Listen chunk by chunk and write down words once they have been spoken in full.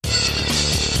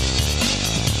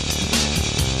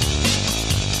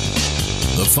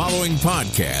following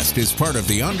podcast is part of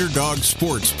the Underdog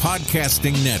Sports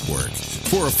Podcasting Network.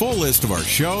 For a full list of our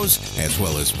shows, as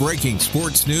well as breaking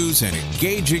sports news and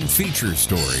engaging feature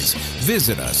stories,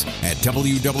 visit us at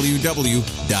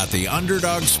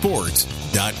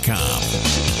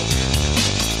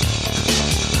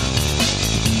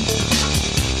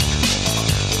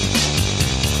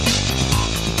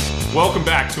Welcome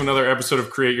back to another episode of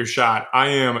Create Your Shot. I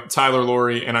am Tyler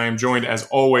Laurie, and I am joined, as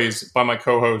always, by my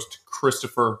co-host,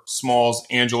 Christopher Smalls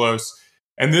Angelos.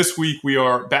 And this week, we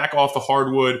are back off the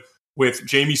hardwood with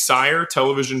Jamie Sire,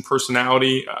 television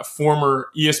personality, former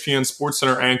ESPN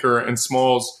SportsCenter anchor, and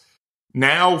Smalls,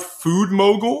 now food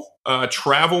mogul,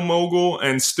 travel mogul,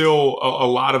 and still a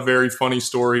lot of very funny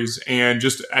stories, and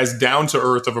just as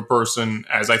down-to-earth of a person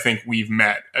as I think we've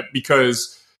met.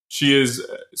 Because she is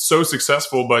so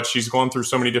successful, but she's gone through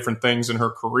so many different things in her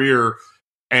career.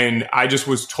 And I just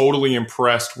was totally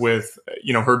impressed with,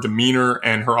 her demeanor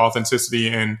and her authenticity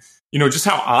and, just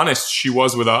how honest she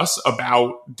was with us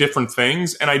about different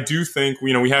things. And I do think,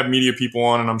 we have media people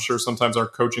on, and I'm sure sometimes our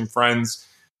coaching friends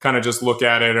kind of just look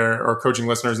at it, or coaching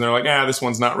listeners, and they're like, this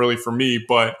one's not really for me.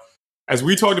 But as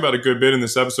we talked about a good bit in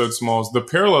this episode, Smalls, the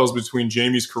parallels between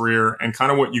Jamie's career and kind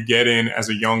of what you get in as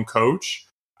a young coach,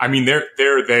 I mean, they're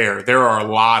there. There are a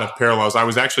lot of parallels. I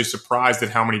was actually surprised at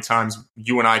how many times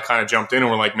you and I kind of jumped in and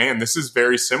were like, man, this is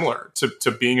very similar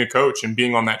to being a coach and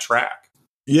being on that track.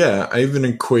 Yeah, I even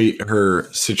equate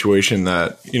her situation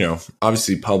that,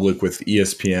 obviously public with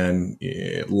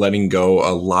ESPN, letting go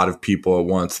a lot of people at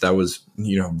once. That was,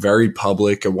 very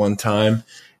public at one time.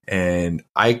 And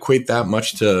I equate that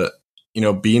much to,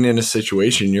 being in a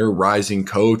situation, you're a rising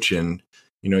coach and,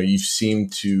 you seem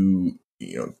to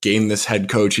gain this head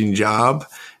coaching job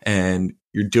and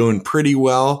you're doing pretty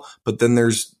well, but then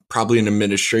there's probably an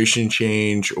administration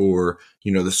change, or,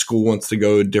 the school wants to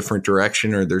go a different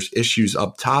direction, or there's issues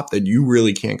up top that you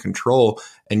really can't control,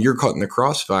 and you're caught in the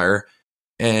crossfire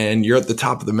and you're at the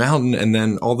top of the mountain. And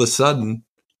then all of a sudden,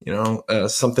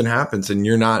 something happens and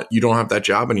you don't have that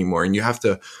job anymore, and you have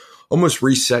to almost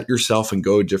reset yourself and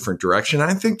go a different direction.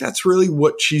 I think that's really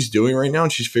what she's doing right now.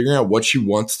 And she's figuring out what she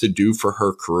wants to do for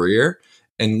her career.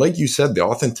 And like you said, the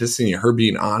authenticity of her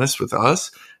being honest with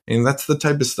us. And that's the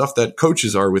type of stuff that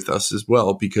coaches are with us as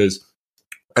well, because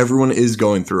everyone is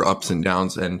going through ups and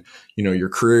downs, and, your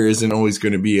career isn't always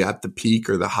going to be at the peak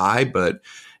or the high, but,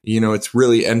 it's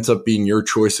really ends up being your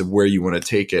choice of where you want to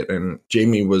take it. And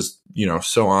Jamie was,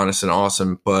 so honest and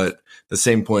awesome, but at the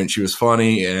same point, she was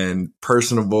funny and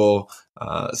personable.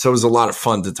 So it was a lot of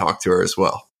fun to talk to her as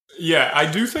well. Yeah, I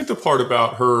do think the part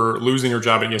about her losing her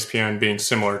job at ESPN being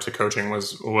similar to coaching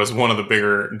was one of the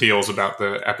bigger deals about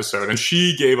the episode. And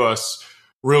she gave us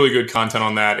really good content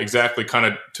on that, exactly kind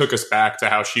of took us back to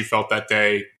how she felt that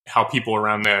day, how people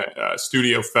around the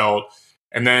studio felt,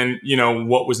 and then,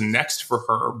 what was next for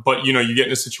her. But, you get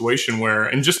in a situation where,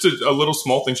 and just a little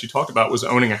small thing she talked about was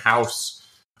owning a house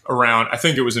around, I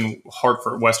think it was in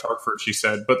Hartford, West Hartford, she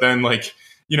said. But then,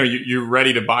 you're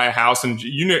ready to buy a house, and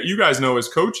you guys know as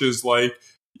coaches,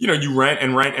 you rent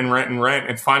and rent and rent and rent,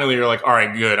 and finally you're like, all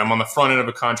right, good, I'm on the front end of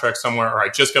a contract somewhere, or I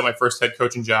just got my first head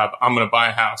coaching job, I'm going to buy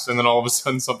a house, and then all of a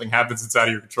sudden something happens that's out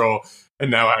of your control, and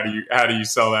now how do you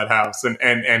sell that house,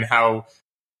 and how,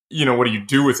 what do you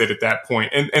do with it at that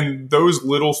point? And those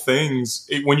little things,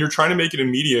 when you're trying to make it in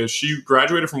media, she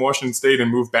graduated from Washington State and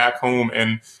moved back home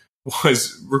and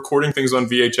was recording things on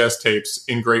VHS tapes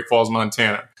in Great Falls,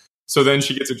 Montana. So then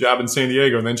she gets a job in San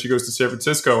Diego, and then she goes to San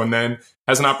Francisco, and then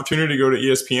has an opportunity to go to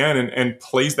ESPN and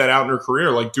plays that out in her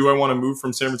career. Like, do I want to move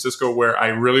from San Francisco, where I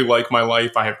really like my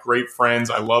life, I have great friends,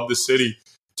 I love the city,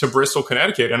 to Bristol,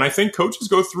 Connecticut? And I think coaches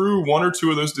go through one or two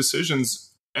of those decisions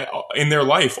in their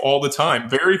life all the time.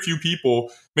 Very few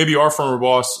people, maybe our former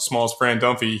boss, Smalls, Fran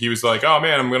Dunphy, he was like, oh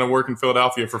man, I'm going to work in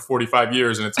Philadelphia for 45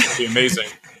 years and it's going to be amazing.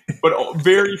 But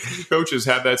very few coaches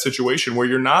have that situation where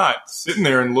you're not sitting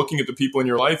there and looking at the people in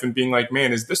your life and being like,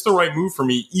 man, is this the right move for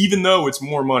me? Even though it's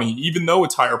more money, even though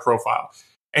it's higher profile.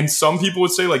 And some people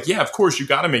would say, like, yeah, of course you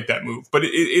got to make that move, but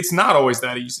it's not always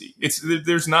that easy.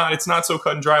 It's not so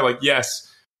cut and dry. Like, yes,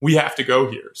 we have to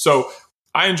go here. So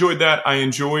I enjoyed that. I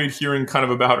enjoyed hearing kind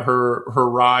of about her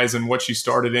rise and what she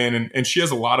started in. And she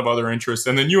has a lot of other interests.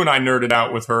 And then you and I nerded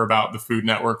out with her about the Food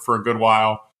Network for a good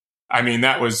while. I mean,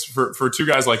 that was for two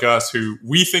guys like us who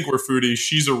we think we're foodies.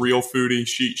 She's a real foodie.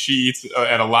 She eats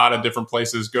at a lot of different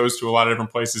places, goes to a lot of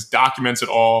different places, documents it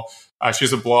all. She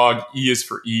has a blog, E is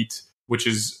for Eat, which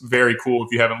is very cool if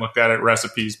you haven't looked at it,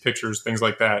 recipes, pictures, things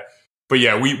like that. But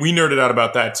yeah, we nerded out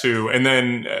about that too. And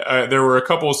then there were a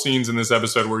couple of scenes in this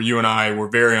episode where you and I were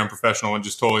very unprofessional and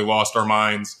just totally lost our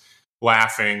minds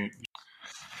laughing.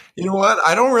 You know what?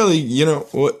 I don't really,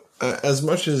 as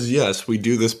much as, yes, we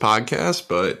do this podcast,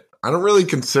 but I don't really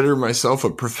consider myself a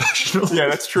professional. Yeah,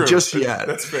 that's true. Just yet.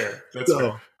 That's fair. That's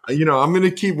fair. I'm going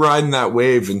to keep riding that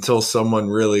wave until someone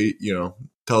really,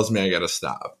 tells me I got to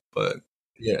stop. But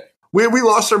yeah, we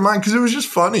lost our mind because it was just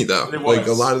funny though. Like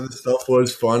a lot of the stuff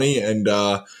was funny, and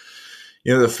the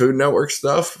Food Network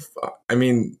stuff. I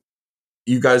mean,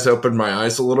 you guys opened my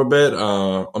eyes a little bit.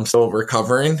 I'm still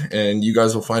recovering, and you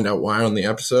guys will find out why on the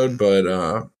episode.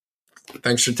 But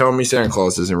thanks for telling me Santa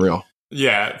Claus isn't real.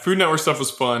 Yeah, Food Network stuff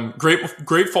was fun.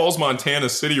 Great Falls, Montana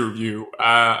city review.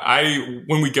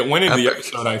 When we went into the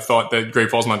episode, I thought that Great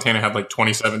Falls, Montana had like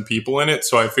 27 people in it,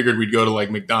 so I figured we'd go to like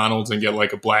McDonald's and get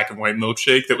like a black and white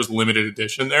milkshake that was limited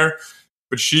edition there.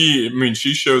 But she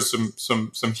shows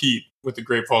some heat with the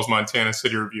Great Falls, Montana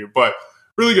city review. But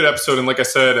really good episode, and like I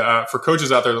said, for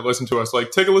coaches out there that listen to us,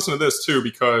 like take a listen to this too,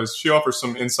 because she offers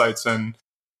some insights and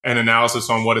analysis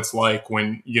on what it's like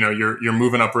when you're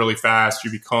moving up really fast.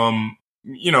 You become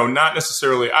not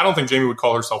necessarily, I don't think Jamie would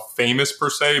call herself famous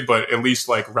per se, but at least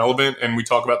like relevant. And we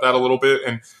talk about that a little bit.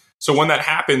 And so when that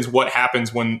happens, what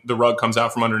happens when the rug comes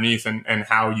out from underneath and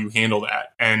how you handle that.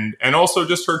 And also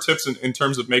just her tips in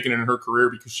terms of making it in her career,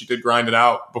 because she did grind it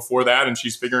out before that and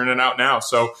she's figuring it out now.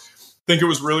 So I think it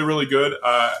was really, really good.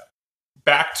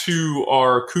 Back to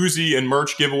our koozie and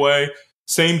merch giveaway.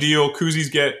 Same deal.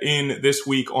 Koozies get in this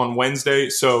week on Wednesday.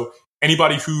 So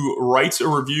anybody who writes a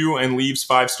review and leaves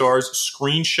 5 stars,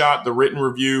 screenshot the written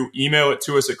review, email it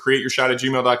to us at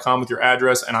createyourshot@gmail.com with your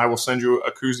address, and I will send you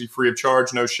a koozie free of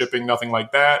charge, no shipping, nothing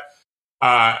like that.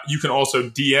 You can also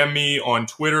DM me on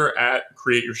Twitter at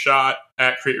createyourshot,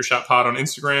 at createyourshotpod on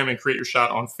Instagram, and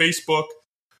createyourshot on Facebook.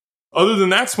 Other than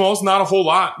that, Smalls, not a whole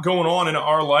lot going on in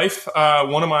our life.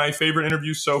 One of my favorite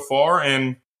interviews so far,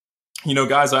 and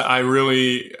guys,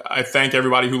 I thank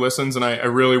everybody who listens, and I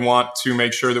really want to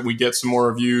make sure that we get some more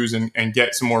reviews and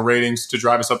get some more ratings to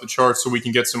drive us up the charts so we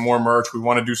can get some more merch. We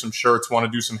want to do some shirts, want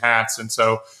to do some hats. And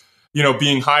so,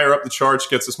 being higher up the charts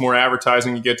gets us more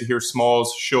advertising. You get to hear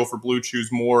Smalls shill for Blue Chews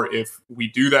more if we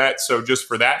do that. So just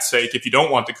for that sake, if you don't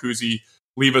want the koozie,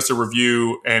 leave us a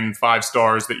review and 5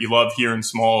 stars that you love hearing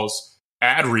Smalls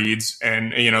ad reads.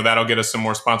 And, that'll get us some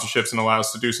more sponsorships and allow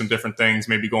us to do some different things,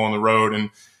 maybe go on the road and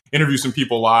interview some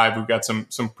people live. We've got some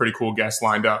pretty cool guests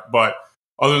lined up. But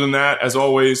other than that, as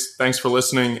always, thanks for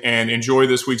listening and enjoy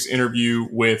this week's interview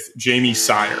with Jamie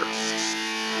Sire.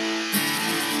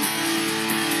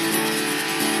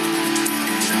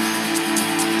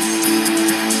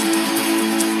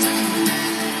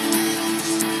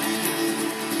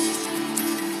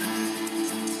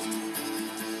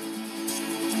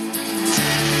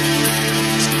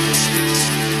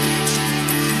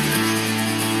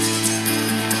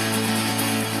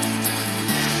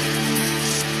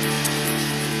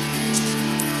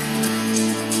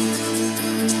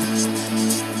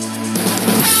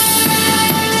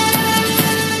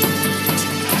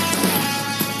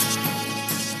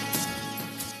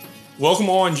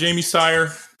 Welcome on, Jamie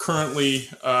Sire, currently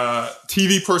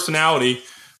TV personality,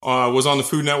 was on the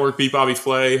Food Network, Beat Bobby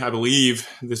Flay, I believe,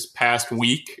 this past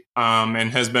week,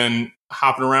 and has been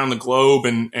hopping around the globe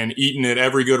and eating at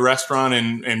every good restaurant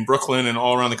in Brooklyn and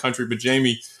all around the country. But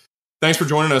Jamie, thanks for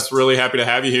joining us. Really happy to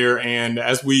have you here. And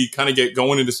as we kind of get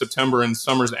going into September and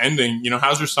summer's ending,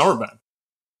 how's your summer been?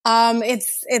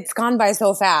 It's gone by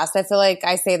so fast. I feel like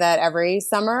I say that every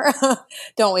summer,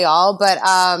 don't we all? But,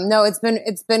 no, it's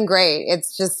been great.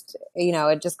 It's just,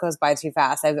 it just goes by too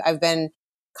fast. I've been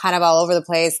kind of all over the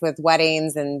place with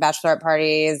weddings and bachelorette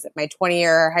parties, my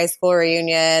 20-year high school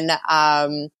reunion,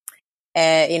 and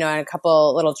a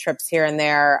couple little trips here and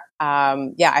there.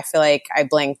 I feel like I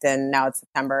blinked and now it's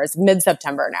September. It's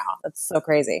mid-September now. That's so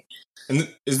crazy. And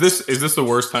is this the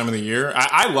worst time of the year?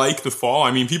 I like the fall.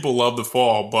 I mean, people love the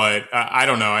fall, but I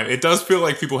don't know. It does feel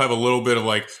like people have a little bit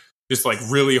of just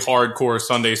really hardcore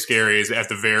Sunday scaries at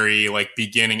the very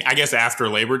beginning. I guess after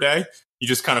Labor Day, you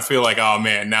just kind of feel like, oh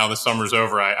man, now the summer's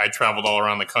over. I traveled all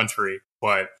around the country,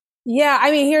 but yeah.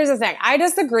 I mean, here's the thing. I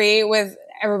disagree with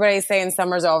everybody saying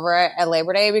summer's over at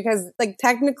Labor Day because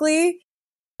technically,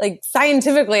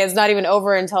 scientifically, it's not even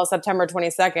over until September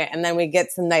 22nd. And then we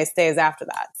get some nice days after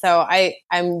that. So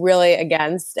I'm really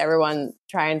against everyone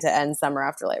trying to end summer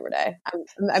after Labor Day.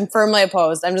 I'm firmly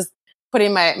opposed. I'm just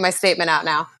putting my statement out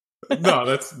now. No,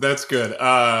 that's good.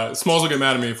 Smalls will get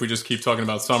mad at me if we just keep talking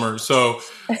about summer. So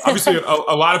obviously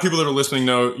a lot of people that are listening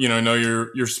know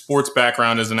your sports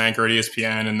background as an anchor at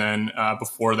ESPN. And then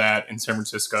before that in San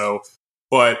Francisco.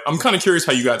 But I'm kind of curious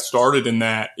how you got started in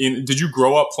that. Did you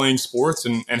grow up playing sports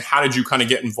and how did you kind of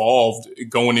get involved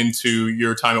going into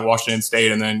your time at Washington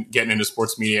State and then getting into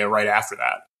sports media right after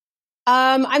that?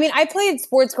 I mean, I played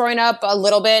sports growing up a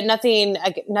little bit,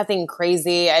 nothing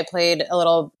crazy. I played a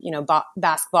little,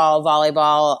 basketball,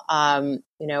 volleyball,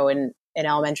 in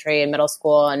elementary and middle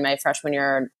school, and my freshman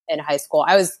year in high school.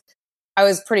 I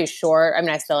was pretty short. I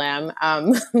mean, I still am,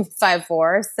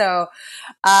 5'4". So,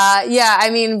 I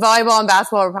mean, volleyball and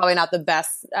basketball were probably not the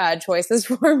best choices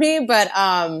for me, but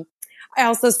I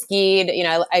also skied.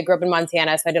 I grew up in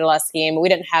Montana, so I did a lot of skiing, but we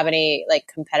didn't have any like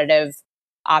competitive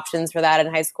options for that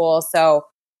in high school. So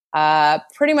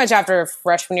pretty much after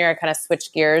freshman year, I kind of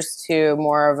switched gears to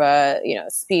more of a,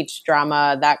 speech,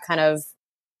 drama, that kind of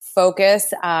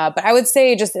focus. But I would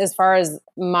say just as far as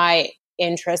my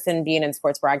interest in being in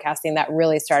sports broadcasting, that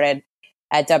really started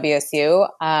at WSU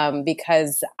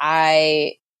because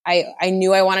I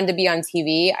knew I wanted to be on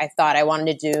TV. I thought I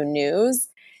wanted to do news.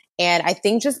 And I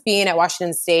think just being at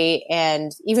Washington State,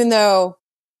 and even though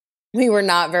we were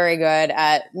not very good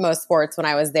at most sports when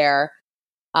I was there,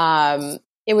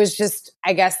 it was just,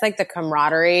 I guess, like the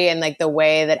camaraderie and like the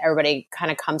way that everybody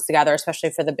kind of comes together,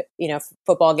 especially for the,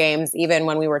 football games, even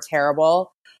when we were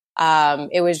terrible.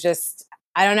 It was just,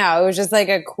 I don't know, it was just like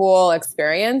a cool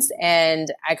experience. And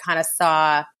I kind of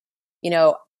saw,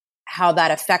 how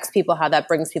that affects people, how that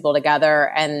brings people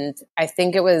together. And I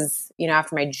think it was,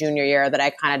 after my junior year that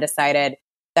I kind of decided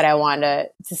that I wanted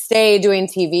to stay doing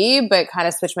TV, but kind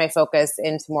of switch my focus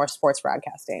into more sports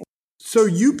broadcasting. So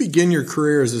you begin your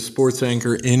career as a sports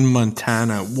anchor in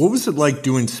Montana. What was it like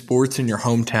doing sports in your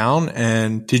hometown?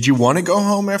 And did you want to go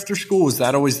home after school? Was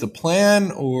that always the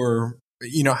plan? Or,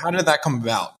 how did that come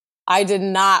about? I did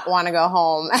not want to go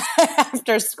home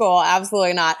after school.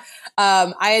 Absolutely not.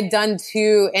 I had done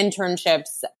 2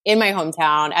 internships in my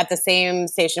hometown at the same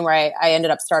station where I ended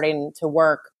up starting to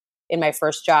work in my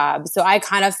first job. So I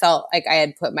kind of felt like I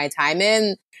had put my time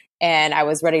in and I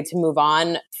was ready to move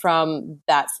on from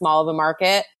that small of a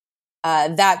market.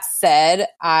 That said,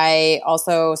 I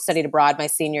also studied abroad my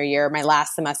senior year, my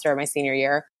last semester of my senior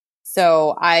year.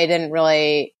 So I didn't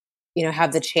really,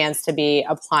 have the chance to be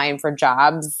applying for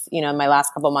jobs, in my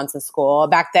last couple months of school.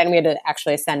 Back then we had to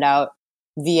actually send out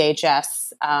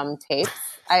VHS tapes.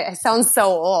 I sound so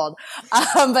old,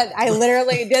 but I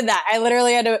literally did that. I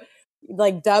literally had to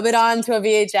like dub it onto a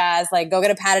VHS, like go get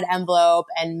a padded envelope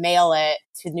and mail it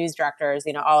to news directors,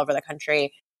 all over the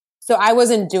country. So I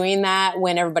wasn't doing that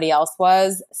when everybody else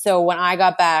was. So when I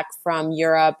got back from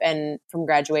Europe and from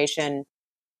graduation,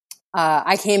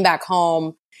 I came back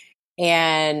home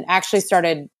and actually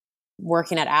started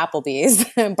working at Applebee's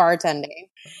bartending.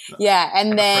 Yeah.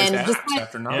 And then just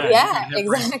after nine.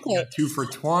 Exactly. You got 2 for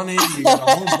 $20. You got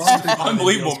a whole bunch of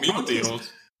unbelievable meal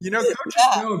deals. Coaches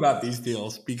know about these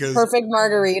deals because perfect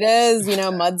margaritas,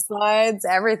 mudslides,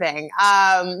 everything.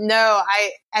 No,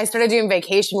 I started doing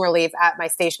vacation relief at my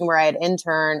station where I had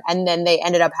interned, and then they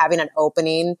ended up having an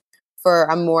opening for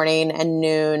a morning and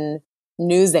noon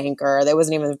news anchor that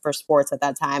wasn't even for sports at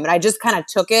that time. And I just kind of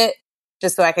took it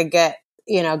just so I could get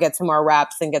some more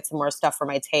reps and get some more stuff for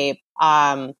my tape.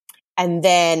 And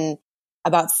then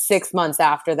about 6 months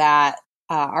after that,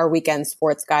 our weekend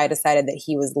sports guy decided that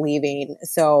he was leaving.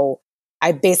 So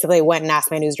I basically went and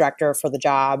asked my news director for the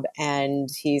job. And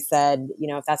he said,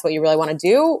 if that's what you really want to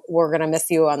do, we're going to miss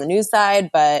you on the news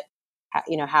side, but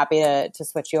happy to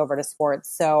switch you over to sports.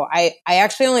 So I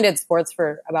actually only did sports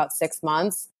for about 6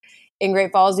 months in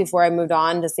Great Falls before I moved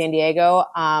on to San Diego.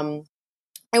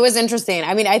 It was interesting.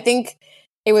 I mean, I think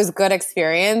it was good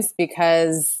experience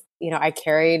because I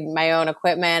carried my own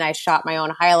equipment. I shot my own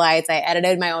highlights. I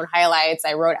edited my own highlights.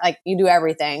 I wrote, you do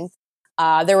everything.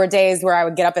 There were days where I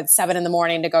would get up at 7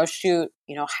 a.m. to go shoot,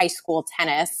 high school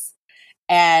tennis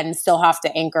and still have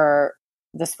to anchor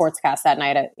the sportscast that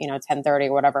night at, 10:30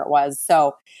 or whatever it was.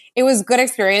 So it was good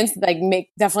experience.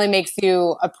 Definitely makes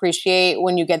you appreciate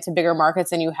when you get to bigger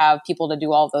markets and you have people to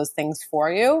do all those things for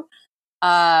you.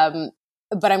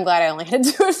 But I'm glad I only had to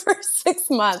do it for 6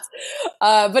 months.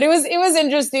 But it was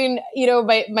interesting.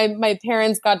 My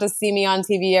parents got to see me on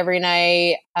TV every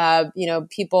night.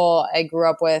 People I grew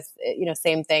up with,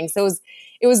 same thing. So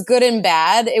it was good and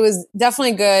bad. It was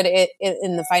definitely good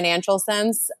in the financial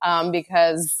sense,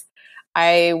 because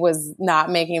I was not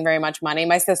making very much money.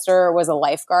 My sister was a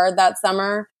lifeguard that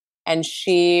summer, and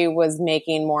she was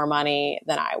making more money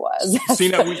than I was. See,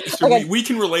 now we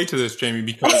can relate to this, Jamie,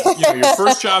 because your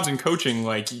first job's in coaching,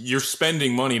 you're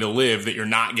spending money to live that you're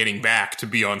not getting back to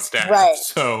be on staff. Right.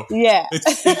 So yeah,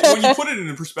 when you put it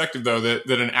into perspective, though, that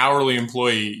an hourly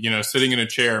employee, sitting in a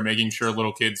chair making sure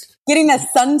little kids getting a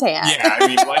suntan. Yeah, I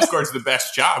mean, lifeguard's the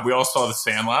best job. We all saw the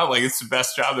Sandlot; it's the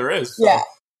best job there is. So. Yeah.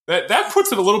 That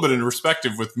puts it a little bit in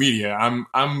perspective with media.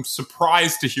 I'm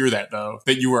surprised to hear that, though,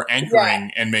 that you were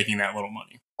anchoring and making that little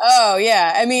money. Oh,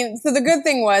 yeah. I mean, so the good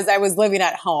thing was I was living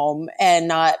at home and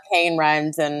not paying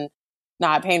rent and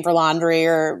not paying for laundry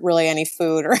or really any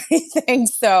food or anything.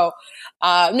 So,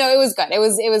 no, it was good. It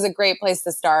was a great place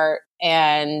to start.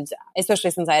 And especially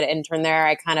since I had an intern there,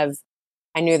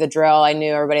 I knew the drill. I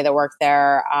knew everybody that worked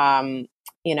there. And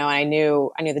I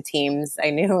knew the teams.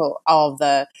 I knew all of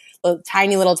the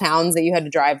tiny little towns that you had to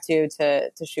drive to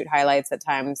shoot highlights at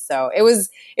times. So it was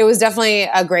definitely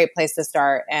a great place to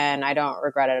start, and I don't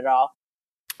regret it at all.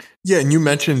 Yeah, and you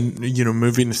mentioned,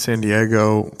 moving to San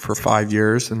Diego for 5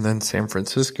 years and then San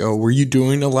Francisco. Were you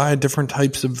doing a lot of different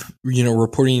types of,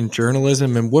 reporting and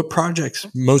journalism, and what projects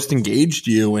most engaged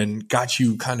you and got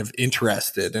you kind of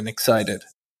interested and excited?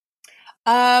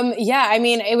 Yeah, I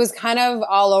mean, it was kind of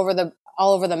all over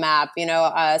the map.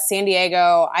 San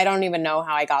Diego, I don't even know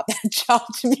how I got that job,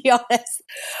 to be honest.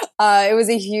 It was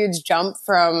a huge jump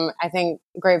from, I think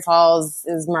Great Falls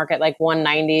is marked at like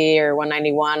 190 or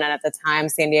 191. And at the time,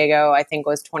 San Diego, I think,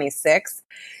 was 26.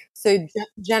 So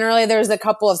generally there's a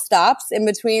couple of stops in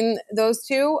between those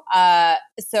two.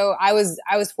 So I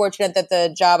was fortunate that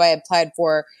the job I applied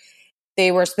for,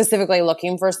 they were specifically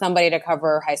looking for somebody to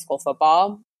cover high school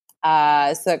football.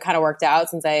 So it kind of worked out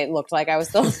since I looked like I was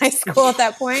still in high school at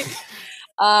that point.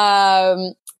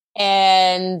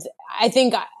 And I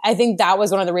think that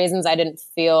was one of the reasons I didn't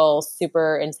feel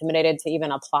super intimidated to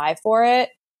even apply for it.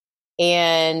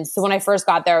 And so when I first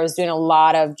got there, I was doing a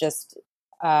lot of just,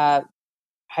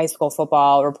 high school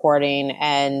football reporting,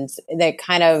 and they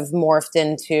kind of morphed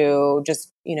into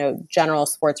just, general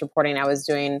sports reporting. I was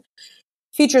doing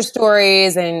feature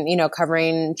stories and,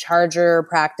 covering Charger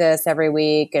practice every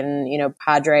week and,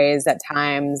 Padres at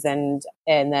times and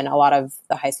then a lot of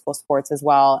the high school sports as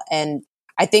well. And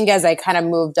I think as I kind of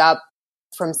moved up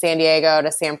from San Diego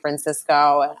to San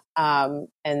Francisco, and,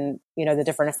 the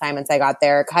different assignments I got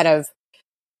there, it kind of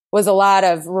was a lot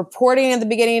of reporting at the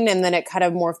beginning. And then it kind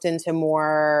of morphed into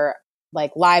more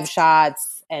like live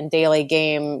shots and daily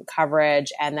game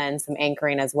coverage and then some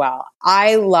anchoring as well.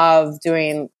 I love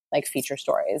doing like feature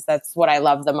stories. That's what I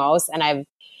love the most. And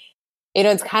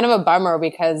it's kind of a bummer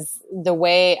because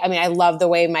I love the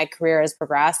way my career has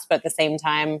progressed, but at the same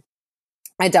time,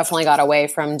 I definitely got away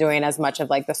from doing as much of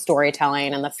like the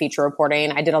storytelling and the feature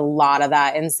reporting. I did a lot of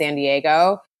that in San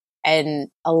Diego and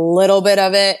a little bit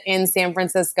of it in San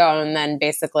Francisco, and then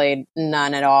basically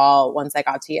none at all once I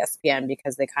got to ESPN,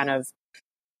 because they kind of,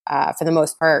 for the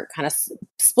most part, kind of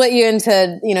split you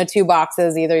into, two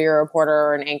boxes. Either you're a reporter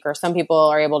or an anchor. Some people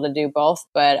are able to do both,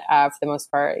 but for the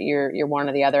most part, you're one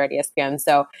or the other at ESPN.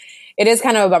 So it is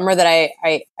kind of a bummer that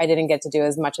I didn't get to do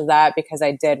as much of that, because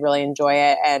I did really enjoy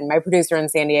it. And my producer in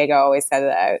San Diego always said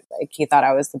that he thought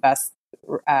I was the best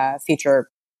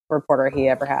feature reporter he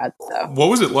ever had. So what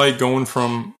was it like going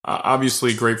from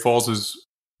obviously Great Falls is,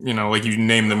 like you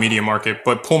named the media market,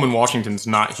 but Pullman, Washington's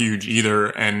not huge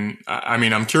either. And I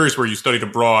mean, I'm curious where you studied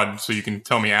abroad, so you can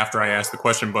tell me after I ask the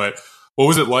question, but what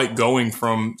was it like going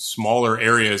from smaller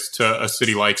areas to a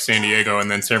city like San Diego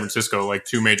and then San Francisco, like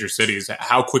two major cities?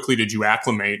 How quickly did you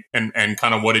acclimate and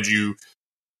kind of what did you,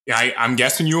 I'm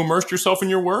guessing you immersed yourself in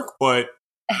your work, but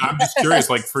I'm just curious,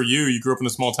 like for you grew up in a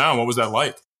small town. What was that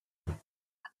like?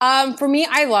 For me,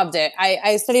 I loved it.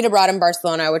 I studied abroad in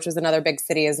Barcelona, which was another big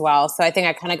city as well. So I think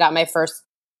I kind of got my first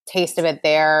taste of it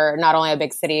there, not only a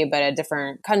big city, but a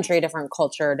different country, different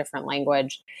culture, different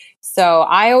language. So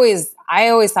I always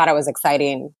thought it was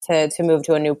exciting to move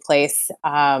to a new place.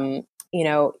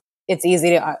 It's easy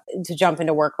to jump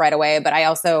into work right away, but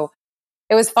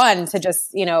it was fun to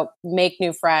just, make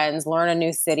new friends, learn a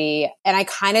new city. And I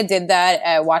kind of did that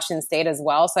at Washington State as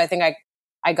well. So I think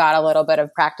I got a little bit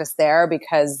of practice there,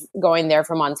 because going there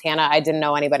from Montana, I didn't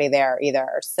know anybody there either.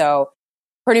 So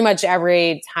pretty much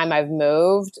every time I've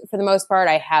moved, for the most part,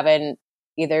 I haven't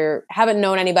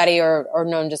known anybody or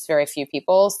known just very few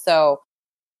people. So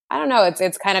I don't know.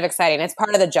 It's kind of exciting. It's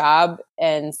part of the job.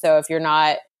 And so if you're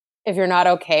not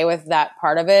okay with that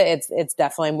part of it, it's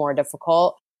definitely more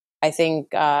difficult. I think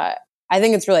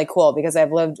it's really cool because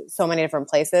I've lived so many different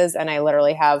places and I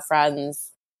literally have friends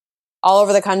all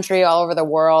over the country, all over the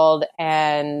world.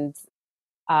 And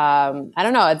I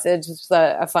don't know. It's just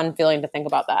a fun feeling to think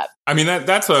about that. I mean,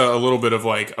 that's a little bit of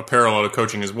like a parallel to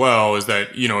coaching as well, is that,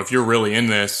 if you're really in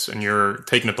this and you're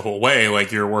taking it the whole way,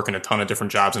 like you're working a ton of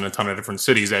different jobs in a ton of different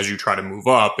cities as you try to move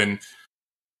up. And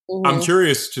I'm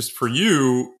curious, just for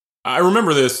you, I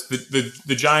remember this,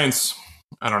 the Giants,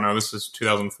 I don't know, this is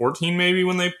 2014 maybe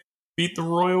when they beat the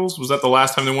Royals. Was that the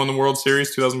last time they won the World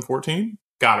Series, 2014?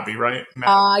 Gotta be, right?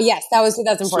 Yes, that was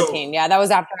 2014. So, yeah, that was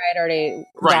after I had already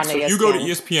gone to ESPN. You go to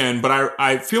ESPN, but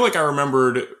I feel like I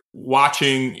remembered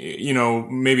watching,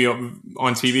 maybe on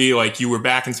TV, like you were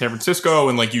back in San Francisco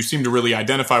and like you seem to really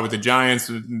identify with the Giants,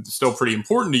 it's still pretty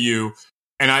important to you.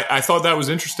 And I thought that was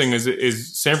interesting.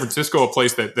 Is San Francisco a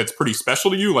place that's pretty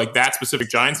special to you, like that specific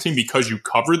Giants team, because you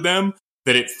covered them,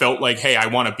 that it felt like, hey, I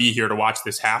want to be here to watch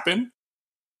this happen?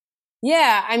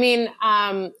 Yeah, I mean,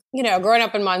 growing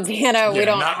up in Montana, we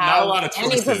don't have not a lot of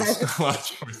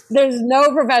choices. There's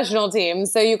no professional team,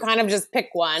 so you kind of just pick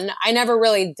one. I never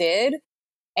really did.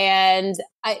 And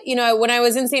when I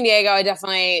was in San Diego, I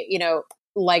definitely,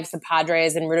 liked the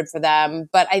Padres and rooted for them.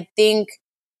 But I think,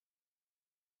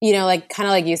 kind of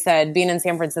like you said, being in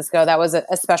San Francisco, that was a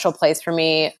special place for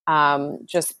me,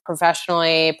 just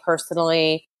professionally,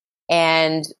 personally.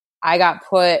 And I got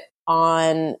put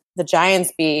on the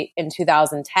Giants beat in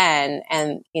 2010.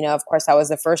 And, of course, that was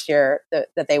the first year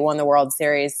that they won the World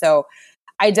Series. So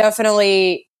I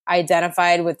definitely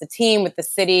identified with the team, with the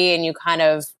city, and you kind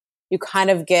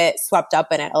of get swept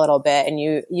up in it a little bit, and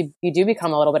you do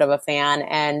become a little bit of a fan.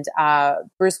 And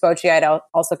Bruce Bochy, I'd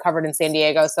also covered in San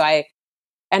Diego, so I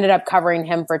ended up covering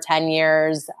him for 10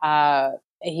 years.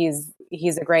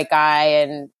 He's a great guy,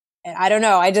 and I don't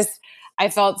know, I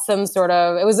felt some sort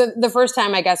of, it was the first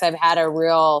time I guess I've had a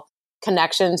real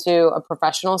connection to a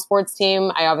professional sports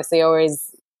team. I obviously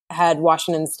always had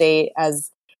Washington State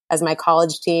as my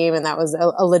college team, and that was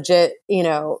a legit,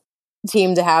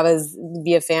 team to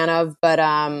be a fan of. But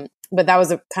that was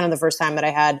kind of the first time that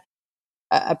I had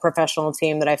a professional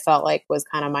team that I felt like was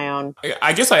kind of my own.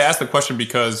 I guess I asked the question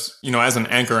because, as an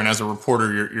anchor and as a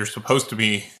reporter, you're supposed to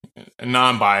be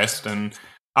non-biased, and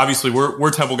obviously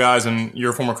we're Temple guys, and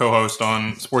your former co-host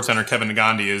on SportsCenter, Kevin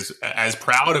Nagandi, is as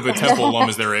proud of a Temple alum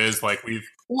as there is. Like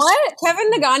what?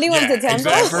 Kevin Nagandi went to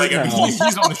Temple? Exactly. Like, I mean,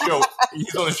 he's on the show.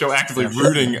 He's on the show actively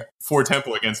rooting for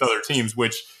Temple against other teams,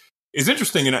 which is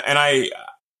interesting. And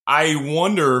I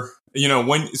wonder,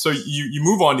 when you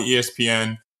move on to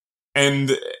ESPN,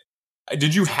 and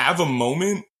did you have a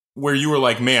moment where you were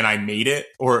like, man, I made it,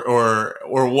 or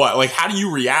what? Like, how do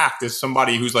you react as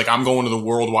somebody who's like, I'm going to the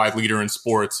worldwide leader in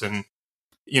sports, and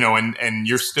and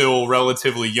you're still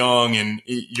relatively young, and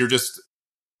you're just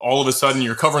all of a sudden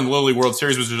you're covering the Little League World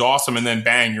Series, which is awesome, and then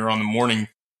bang, you're on the morning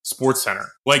Sports Center.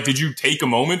 Like, did you take a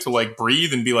moment to like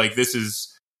breathe and be like, this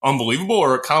is unbelievable,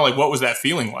 or kind of like, what was that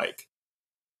feeling like?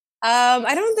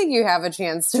 I don't think you have a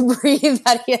chance to breathe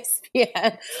at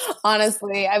ESPN,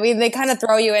 honestly. I mean, they kind of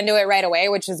throw you into it right away,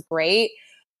 which is great.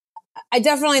 I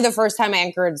definitely, the first time I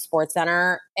anchored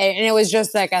SportsCenter, and it was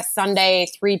just like a Sunday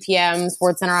 3 p.m.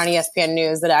 SportsCenter on ESPN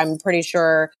News that I'm pretty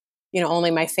sure, only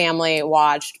my family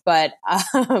watched. But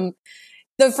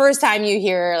the first time you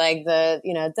hear like the,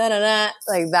 da-da-da,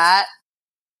 like that,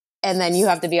 and then you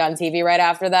have to be on TV right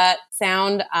after that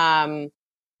sound,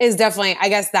 is definitely, I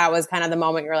guess that was kind of the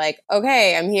moment you're like,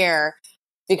 okay, I'm here.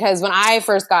 Because when I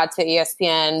first got to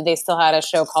ESPN, they still had a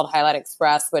show called Highlight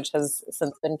Express, which has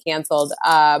since been canceled.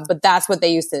 But that's what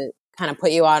they used to kind of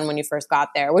put you on when you first got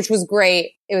there, which was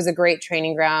great. It was a great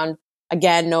training ground.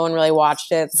 Again, no one really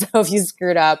watched it. So if you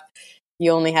screwed up,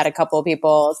 you only had a couple of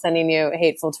people sending you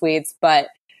hateful tweets. But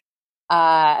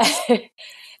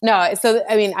no, so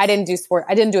I mean, I didn't do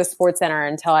a SportsCenter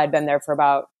until I'd been there for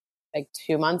about like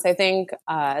 2 months, I think.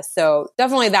 So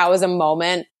definitely that was a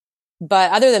moment.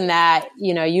 But other than that,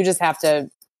 you just have to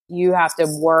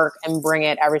work and bring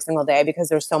it every single day, because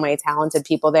there's so many talented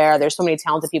people there. There's so many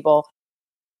talented people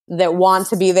that want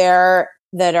to be there,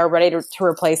 that are ready to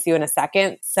replace you in a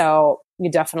second. So you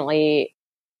definitely,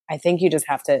 I think you just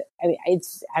have to, I mean,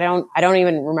 I don't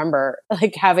even remember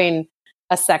like having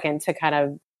a second to kind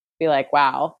of be like,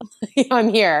 wow, I'm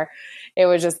here. It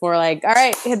was just more like, all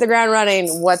right, hit the ground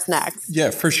running. What's next?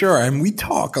 Yeah, for sure. And we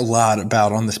talk a lot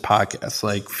about on this podcast,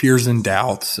 like fears and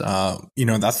doubts.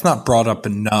 That's not brought up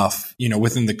enough,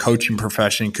 within the coaching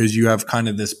profession, because you have kind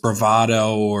of this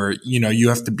bravado, or, you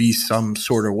have to be some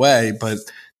sort of way, but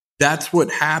that's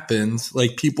what happens.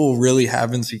 Like, people really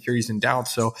have insecurities and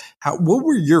doubts. So what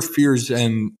were your fears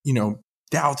and,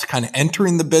 doubts kind of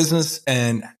entering the business,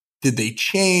 and did they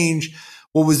change?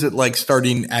 What was it like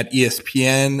starting at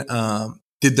ESPN?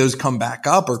 Did those come back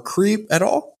up or creep at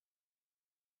all?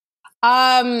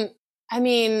 I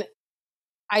mean,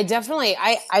 I definitely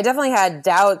had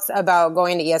doubts about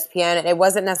going to ESPN. And it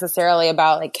wasn't necessarily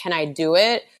about like, can I do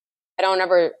it? I don't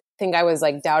ever think I was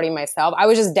like doubting myself. I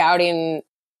was just doubting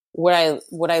would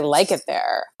I like it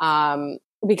there?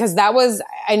 Because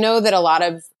I know that a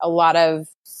lot of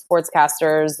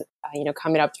sportscasters,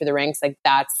 coming up through the ranks, like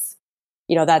that's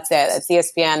it. It's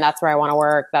ESPN. That's where I want to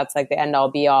work. That's like the end all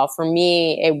be all. For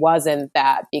me, it wasn't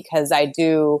that, because I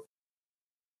do,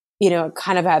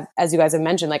 kind of have, as you guys have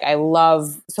mentioned, like I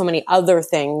love so many other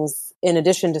things in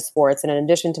addition to sports and in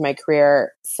addition to my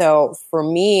career. So for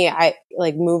me, I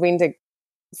like moving to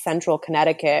central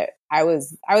Connecticut. I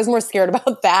was more scared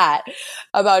about that,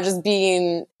 about just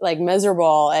being like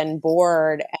miserable and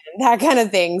bored and that kind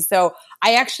of thing. So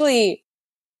I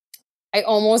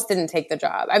almost didn't take the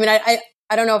job. I mean,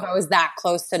 I don't know if I was that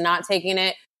close to not taking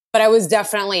it, but I was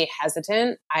definitely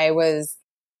hesitant. I was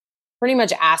pretty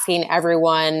much asking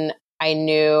everyone I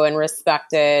knew and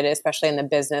respected, especially in the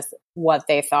business, what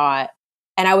they thought.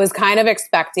 And I was kind of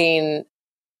expecting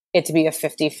it to be a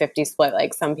 50-50 split.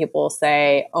 Like some people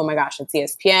say, oh my gosh, it's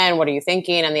ESPN. What are you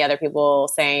thinking? And the other people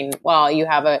saying, well, you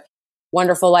have a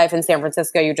wonderful life in San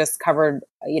Francisco. You just covered,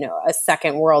 a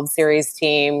second World Series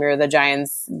team. You're the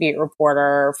Giants beat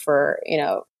reporter for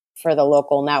the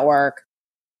local network,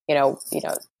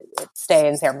 stay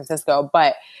in San Francisco.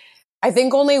 But I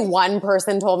think only one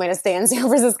person told me to stay in San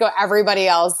Francisco. Everybody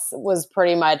else was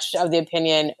pretty much of the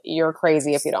opinion, you're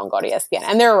crazy if you don't go to ESPN.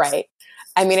 And they're right.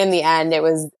 I mean, in the end, it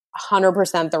was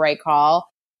 100% the right call.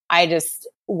 I just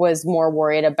was more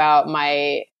worried about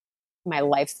my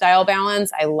lifestyle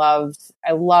balance. I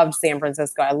loved San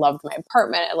Francisco. I loved my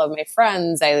apartment. I loved my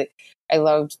friends. I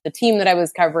loved the team that I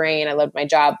was covering. I loved my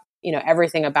job.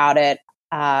 Everything about it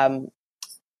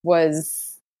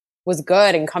was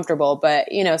good and comfortable. But,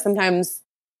 sometimes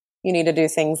you need to do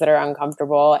things that are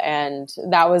uncomfortable. And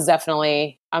that was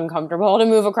definitely uncomfortable to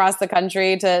move across the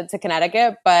country to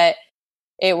Connecticut. But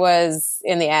it was,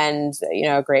 in the end,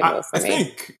 a great move for me. I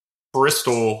think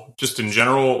Bristol, just in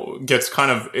general, gets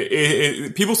kind of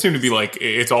people seem to be like,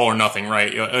 it's all or nothing,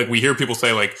 right? Like we hear people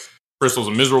say like Bristol's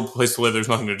a miserable place to live. There's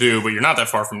nothing to do, but you're not that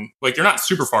far from, like, you're not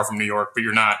super far from New York, but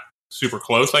you're not super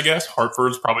close, I guess.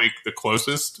 Hartford's probably the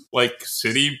closest like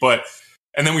city,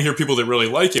 and then we hear people that really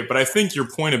like it. But I think your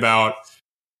point about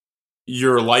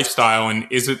your lifestyle and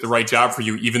is it the right job for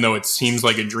you, even though it seems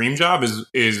like a dream job,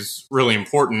 is really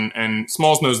important. And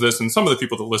Smalls knows this, and some of the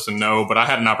people that listen know, but I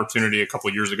had an opportunity a couple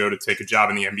of years ago to take a job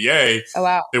in the NBA. Oh,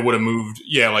 wow. They would have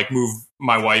move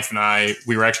my wife and I.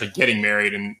 We were actually getting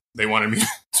married, and they wanted me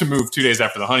to move 2 days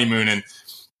after the honeymoon, and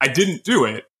I didn't do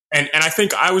it. And I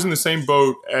think I was in the same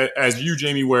boat as you,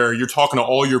 Jamie, where you're talking to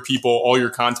all your people, all your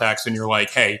contacts, and you're like,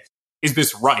 hey, is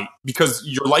this right? Because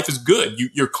your life is good.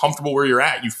 You're comfortable where you're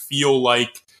at. You feel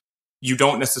like you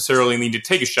don't necessarily need to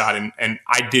take a shot. And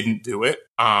I didn't do it.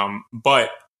 But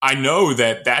I know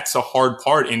that that's a hard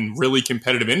part in really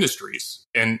competitive industries,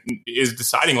 and is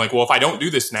deciding like, well, if I don't do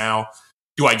this now,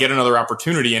 do I get another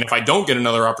opportunity? And if I don't get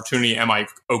another opportunity, am I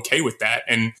okay with that?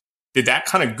 And did that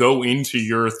kind of go into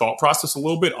your thought process a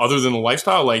little bit, other than the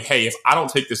lifestyle? Like, hey, if I don't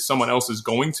take this, someone else is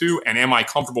going to, and am I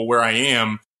comfortable where I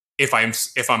am if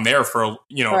I'm there for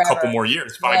a couple more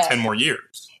years, 5-10 more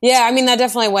years? Yeah, I mean, that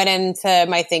definitely went into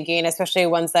my thinking, especially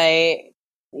once I,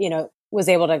 was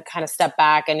able to kind of step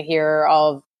back and hear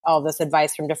all this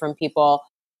advice from different people.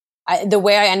 The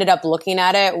way I ended up looking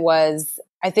at it was,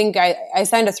 I think I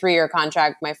signed a 3-year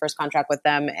contract, my first contract with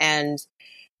them, and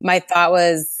my thought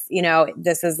was,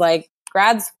 this is like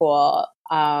grad school.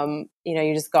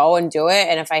 You just go and do it.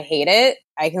 And if I hate it,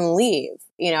 I can leave.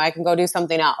 I can go do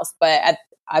something else. But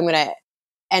I'm going to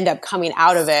end up coming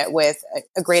out of it with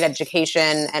a great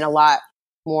education and a lot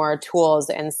more tools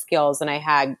and skills than I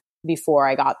had before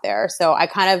I got there. So I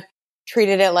kind of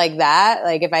treated it like that.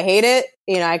 Like if I hate it,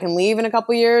 I can leave in a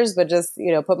couple years, but just,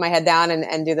 put my head down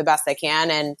and do the best I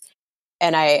can.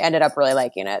 And I ended up really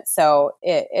liking it. So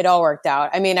it all worked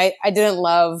out. I mean, I didn't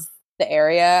love the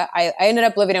area. I ended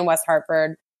up living in West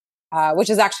Hartford, which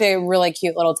is actually a really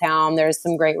cute little town. There's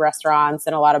some great restaurants,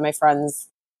 and a lot of my friends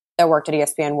that worked at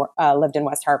ESPN lived in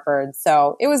West Hartford.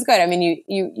 So it was good. I mean,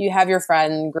 you have your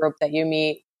friend group that you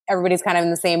meet. Everybody's kind of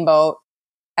in the same boat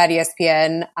at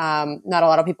ESPN. Not a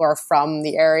lot of people are from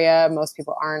the area. Most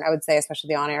people aren't, I would say, especially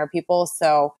the on-air people.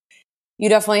 So you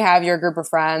definitely have your group of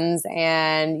friends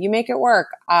and you make it work.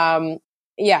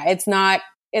 It's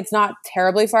not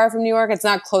terribly far from New York. It's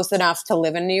not close enough to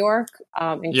live in New York.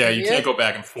 You can't go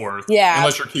back and forth. Yeah.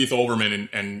 Unless you're Keith Olbermann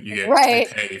and you get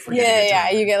pay for you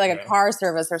get like a car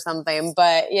service or something.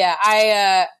 But yeah,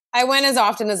 I went as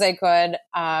often as I could.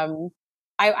 I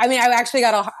actually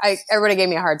everybody gave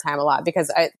me a hard time a lot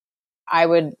because I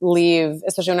would leave,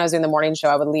 especially when I was doing the morning show,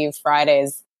 I would leave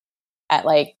Fridays at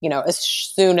as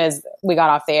soon as we got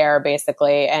off the air,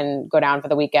 basically, and go down for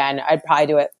the weekend. I'd probably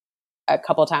do it a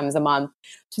couple times a month,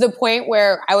 to the point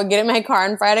where I would get in my car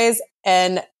on Fridays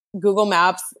and Google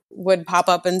Maps would pop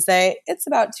up and say, it's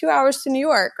about 2 hours to New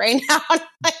York right now. I'm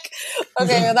like,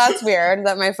 okay, well, that's weird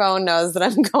that my phone knows that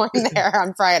I'm going there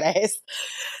on Fridays.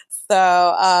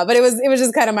 So, but it was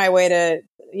just kind of my way to,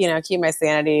 keep my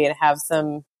sanity and have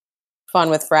some fun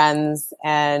with friends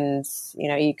and,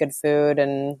 eat good food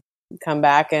and come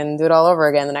back and do it all over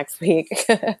again the next week.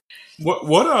 What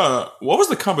was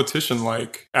the competition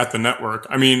like at the network?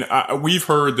 I mean, we've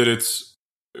heard that it's,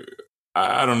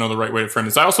 I don't know the right way to frame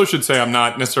this. I also should say I'm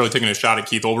not necessarily taking a shot at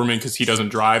Keith Olbermann because he doesn't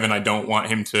drive and I don't want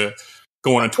him to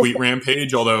go on a tweet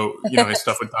rampage, although, his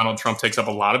stuff with Donald Trump takes up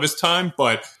a lot of his time,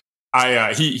 but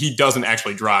he doesn't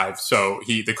actually drive. So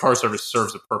the car service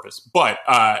serves a purpose. But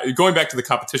going back to the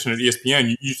competition at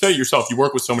ESPN, you said it yourself, you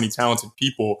work with so many talented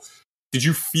people. Did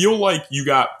you feel like you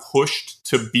got pushed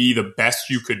to be the best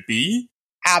you could be?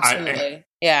 Absolutely.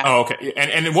 Yeah. Oh, okay.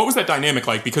 And what was that dynamic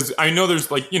like? Because I know there's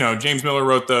James Miller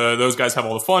wrote Those Guys Have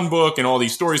All the Fun book and all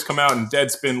these stories come out and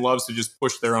Deadspin loves to just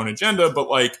push their own agenda. But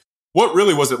what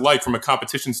really was it like from a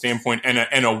competition standpoint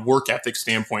and a work ethic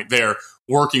standpoint there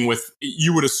working with,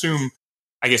 you would assume,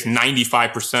 I guess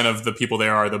 95% of the people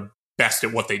there are the best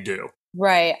at what they do.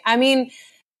 Right. I mean,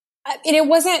 it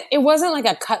wasn't like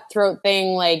a cutthroat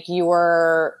thing. Like you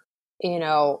were,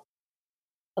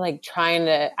 like trying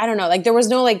to, I don't know, like there was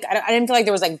no, I didn't feel like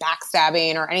there was like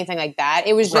backstabbing or anything like that.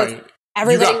 It was just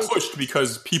everybody. You got pushed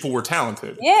because people were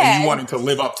talented. Yeah. And you wanted to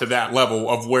live up to that level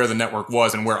of where the network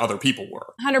was and where other people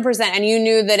were. 100%. And you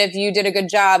knew that if you did a good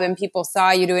job and people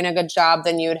saw you doing a good job,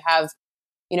 then you would have,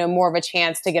 more of a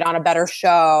chance to get on a better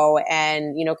show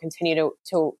and, continue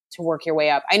to work your way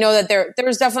up. I know that there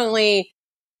was definitely,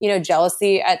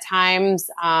 jealousy at times,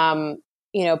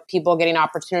 people getting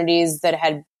opportunities that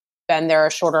had been there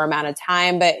a shorter amount of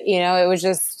time, but it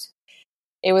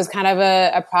was kind of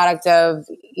a product of,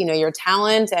 your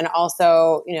talent. And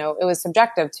also, it was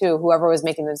subjective too. Whoever was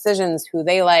making the decisions, who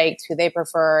they liked, who they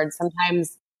preferred.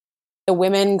 Sometimes the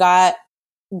women got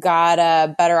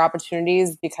better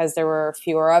opportunities because there were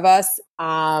fewer of us.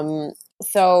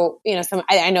 So,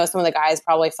 I know some of the guys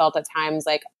probably felt at times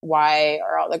like, why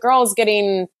are all the girls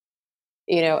getting,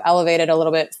 elevated a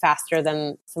little bit faster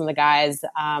than some of the guys?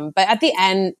 But at the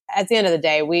end of the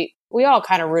day, we all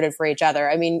kind of rooted for each other.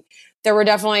 I mean, there were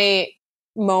definitely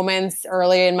moments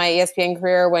early in my ESPN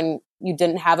career when you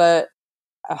didn't have a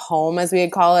home, as we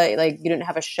would call it. Like you didn't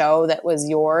have a show that was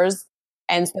yours.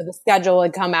 And so the schedule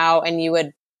would come out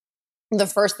and the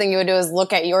first thing you would do is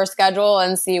look at your schedule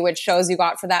and see which shows you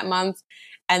got for that month.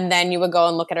 And then you would go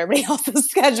and look at everybody else's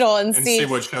schedule and see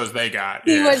what shows they got.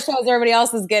 See what shows everybody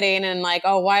else is getting. And like,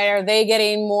 oh, why are they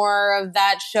getting more of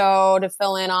that show to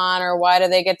fill in on? Or why do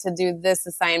they get to do this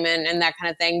assignment and that kind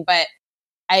of thing? But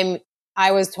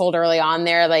I was told early on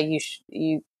there, like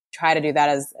you try to do that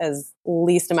as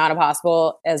least amount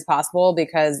as possible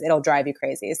because it'll drive you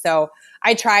crazy. So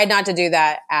I tried not to do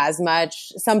that as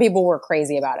much. Some people were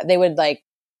crazy about it. They would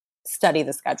study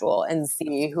the schedule and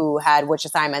see who had which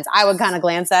assignments. I would kind of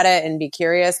glance at it and be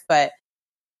curious, but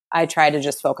I tried to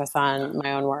just focus on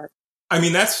my own work. I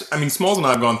mean, Smalls and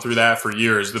I have gone through that for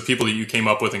years. The people that you came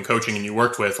up with in coaching and you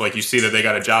worked with, you see that they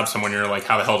got a job somewhere and you're like,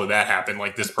 how the hell did that happen?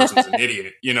 Like this person's an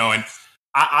idiot, and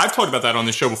I've talked about that on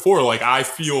the show before. Like, I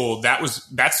feel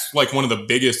that's one of the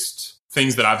biggest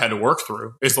things that I've had to work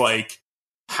through is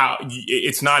how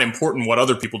it's not important what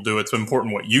other people do. It's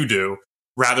important what you do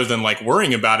rather than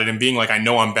worrying about it and being I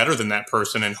know I'm better than that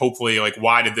person. And hopefully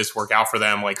why did this work out for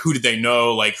them? Who did they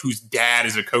know? Whose dad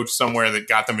is a coach somewhere that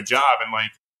got them a job? And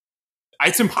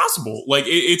it's impossible.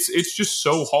 It's just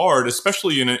so hard,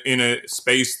 especially in a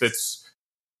space that's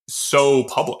so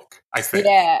public, I think.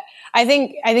 Yeah. I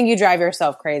think you drive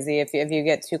yourself crazy if you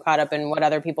get too caught up in what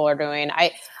other people are doing.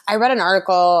 I read an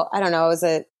article, I don't know, it was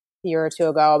a year or two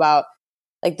ago about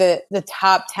the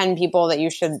top 10 people that you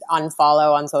should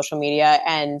unfollow on social media.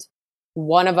 And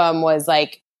one of them was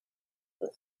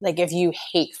if you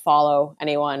hate follow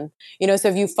anyone, so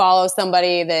if you follow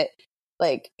somebody that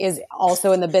is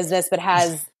also in the business, but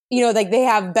has, they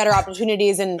have better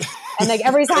opportunities and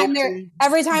every time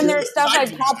their stuff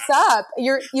pops up,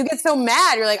 you get so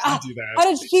mad. You're like, oh, how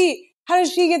did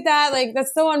she get that?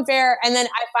 That's so unfair. And then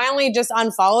I finally just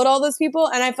unfollowed all those people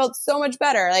and I felt so much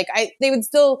better. They would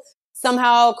still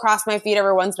somehow cross my feed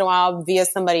every once in a while via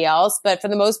somebody else. But for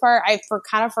the most part, I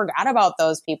kind of forgot about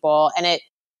those people and it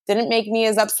didn't make me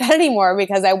as upset anymore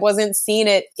because I wasn't seeing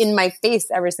it in my face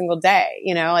every single day.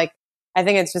 I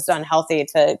think it's just unhealthy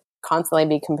to constantly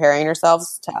be comparing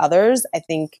yourselves to others. I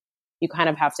think you kind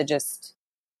of have to just,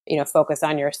 focus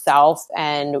on yourself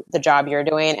and the job you're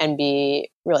doing and be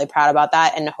really proud about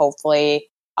that. And hopefully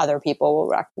other people will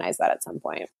recognize that at some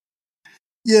point.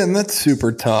 Yeah, and that's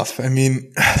super tough. I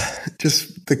mean,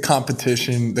 just the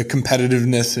competition, the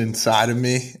competitiveness inside of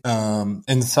me,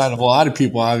 inside of a lot of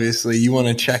people, obviously, you want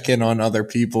to check in on other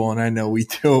people. And I know we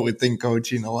do it within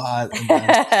coaching a lot. And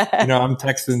then, I'm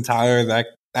texting Tyler, that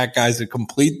that guy's a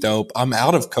complete dope. I'm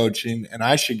out of coaching and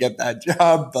I should get that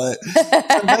job, but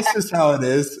that's just how it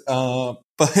is.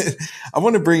 But I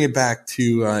want to bring it back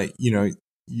to,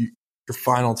 your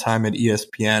final time at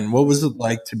ESPN. What was it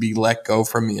like to be let go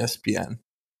from ESPN?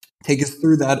 Take us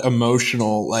through that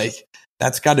emotional, like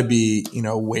that's got to be,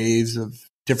 waves of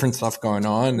different stuff going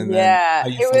on. And then how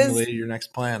you formulated your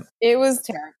next plan. It was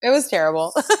terrible. It was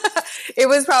terrible. It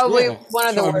was probably one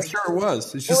of the worst. I'm sure it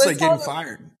was. It's just like getting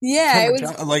fired. Yeah. It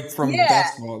was like from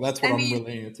basketball. That's what I'm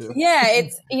relating it to. Yeah.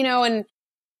 It's, it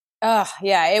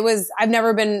was, I've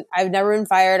never been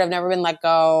fired. I've never been let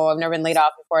go. I've never been laid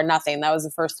off before. Nothing. That was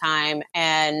the first time.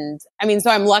 And I mean,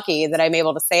 so I'm lucky that I'm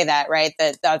able to say that, right?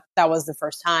 That was the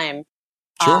first time.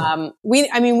 Sure. We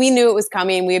knew it was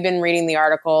coming. We had been reading the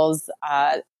articles,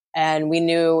 and we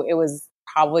knew it was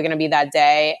probably going to be that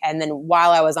day. And then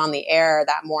while I was on the air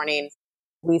that morning,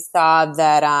 we saw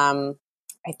that, I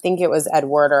think it was Ed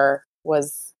Werder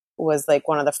was like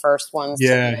one of the first ones.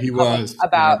 Yeah, he was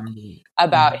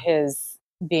about his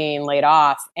being laid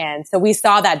off. And so we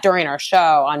saw that during our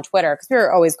show on Twitter, because we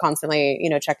were always constantly,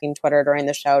 checking Twitter during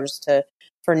the show just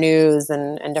for news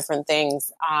and different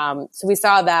things. So we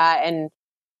saw that, and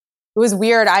it was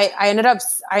weird. I ended up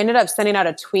sending out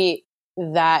a tweet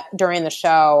that during the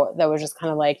show that was just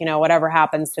kind of like, whatever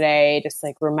happens today, just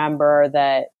like remember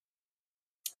that,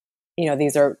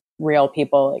 these are real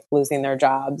people like losing their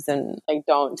jobs, and like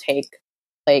don't take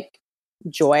like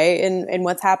joy in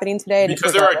what's happening today.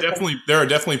 Because there are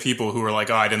definitely people who are like,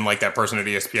 oh, I didn't like that person at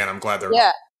ESPN. I'm glad they're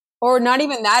or not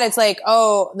even that. It's like,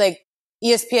 oh, like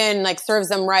ESPN like serves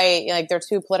them right, like they're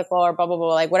too political or blah blah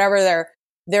blah, like whatever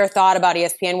their thought about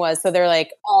ESPN was. So they're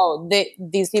like, oh,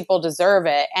 these people deserve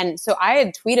it. And so I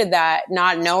had tweeted that,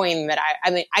 not knowing that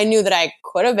I knew that I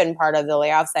could have been part of the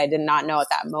layoffs. I did not know at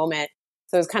that moment.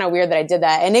 So it was kind of weird that I did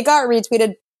that. And it got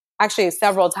retweeted actually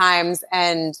several times.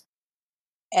 And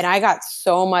I got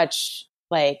so much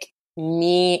I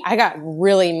got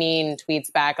really mean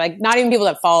tweets back. Like not even people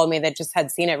that followed me, that just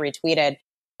had seen it retweeted.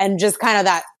 And just kind of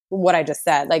that, what I just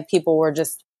said, like people were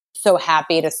just so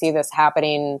happy to see this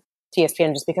happening to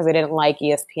ESPN just because they didn't like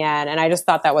ESPN. And I just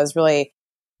thought that was really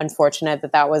unfortunate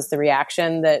that was the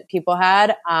reaction that people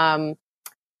had.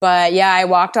 But yeah, I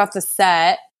walked off the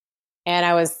set and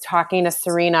I was talking to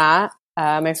Serena,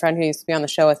 my friend who used to be on the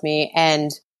show with me.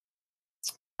 And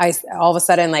all of a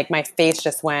sudden, like my face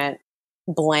just went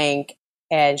blank,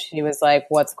 and she was like,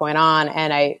 what's going on?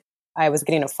 And I was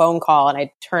getting a phone call, and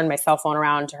I turned my cell phone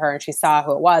around to her, and she saw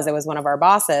who it was. It was one of our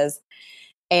bosses.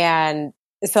 And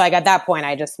so like at that point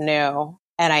I just knew,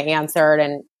 and I answered,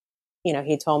 and,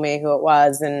 he told me who it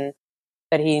was, and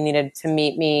that he needed to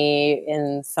meet me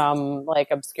in some like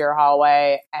obscure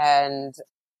hallway. And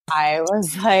I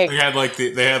was like,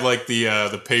 they had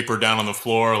the paper down on the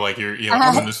floor, like you're in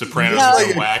The Sopranos.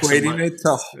 I'm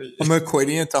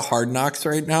equating it to Hard Knocks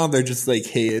right now. They're just like,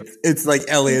 hey, it's like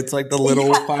Elliot, it's like the little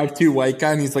 5'2" white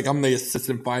guy, and he's like, I'm the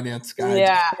assistant finance guy.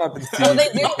 Yeah.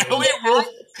 Elliot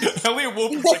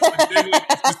Wolf is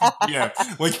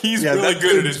like he's really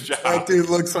good at his job. That dude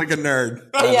looks like a nerd.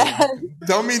 Yeah.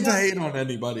 Don't mean to hate on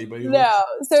anybody, but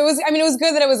so it was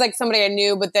good that it was like somebody I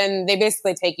knew, but then they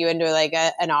basically take you into like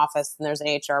an office, and there's an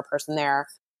HR person there.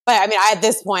 But I mean, at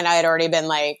this point I had already been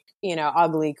like,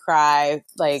 ugly cry,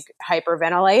 like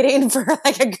hyperventilating for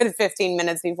like a good 15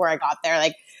 minutes before I got there.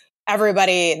 Like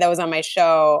everybody that was on my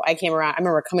show, I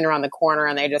remember coming around the corner,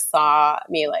 and they just saw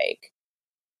me like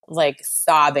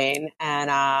sobbing.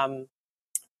 And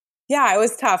it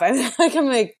was tough. I'm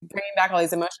like bringing back all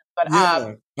these emotions, but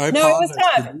no, it was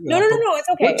tough. No, it's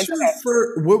okay.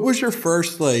 What was your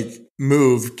first like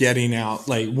move getting out?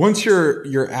 Like once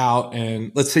you're out,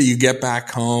 and let's say you get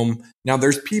back home, now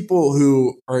there's people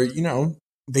who are,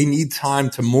 they need time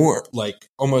to more like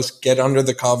almost get under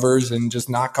the covers and just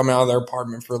not come out of their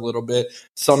apartment for a little bit.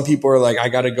 Some people are like, I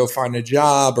got to go find a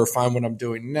job or find what I'm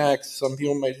doing next. Some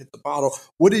people might hit the bottle.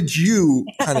 What did you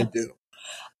kind of do?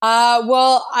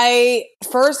 Well, I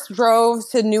first drove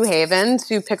to New Haven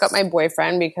to pick up my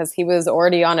boyfriend because he was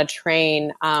already on a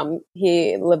train.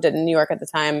 He lived in New York at the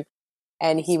time,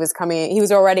 and he was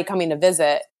already coming to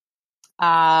visit.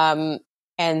 And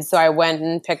so I went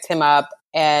and picked him up,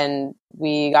 and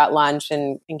we got lunch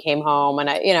and came home. And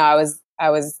I was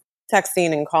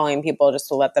texting and calling people just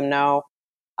to let them know,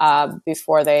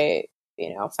 before they,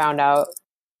 found out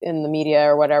in the media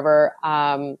or whatever.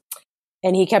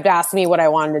 And he kept asking me what I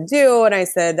wanted to do. And I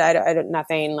said, I don't,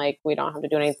 nothing, like, we don't have to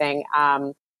do anything.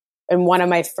 And one of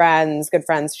my good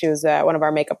friends, she was one of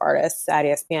our makeup artists at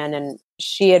ESPN, and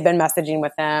she had been messaging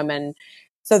with him. And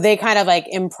so they kind of like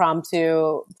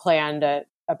impromptu planned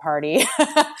a party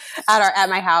at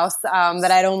my house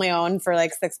that I'd only owned for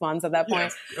like 6 months at that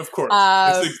point. Yes, of course.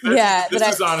 This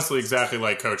is honestly exactly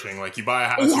like coaching. Like you buy a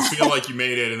house, you feel like you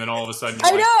made it, and then all of a sudden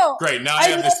you're I know. Great, now I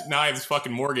have this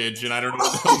fucking mortgage, and I don't know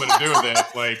what the hell I'm going to do with it.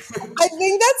 Like, I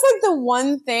think that's like the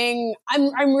one thing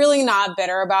I'm really not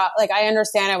bitter about. Like, I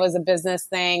understand it was a business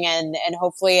thing, and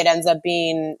hopefully it ends up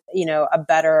being, you know,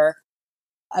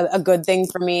 a good thing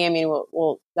for me. I mean,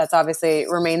 well, that's obviously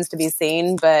remains to be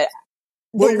seen, but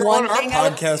well, you're on our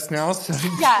podcast now, so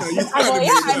yeah,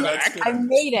 I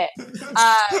made it.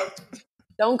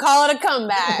 Don't call it a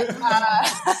comeback.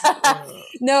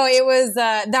 No, it was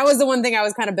that was the one thing I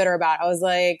was kind of bitter about. I was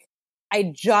like,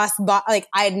 I just bought, like,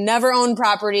 I had never owned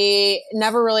property,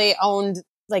 never really owned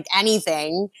like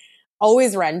anything,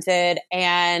 always rented,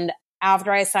 and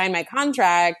after I signed my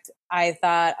contract, I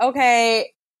thought,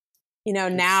 okay, you know,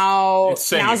 now's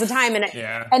the time.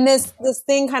 And this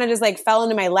thing kind of just like fell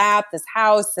into my lap, this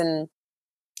house. And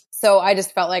so I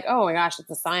just felt like, oh my gosh,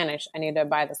 it's a sign. I need to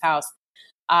buy this house.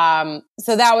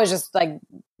 So that was just like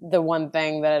the one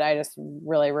thing that I just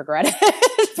really regretted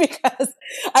because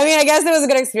I mean, I guess it was a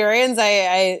good experience.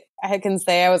 I can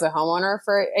say I was a homeowner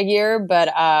for a year,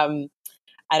 but,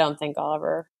 I don't think I'll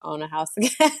ever own a house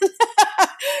again.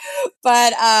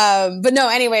 But no,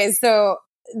 anyways, so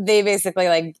they basically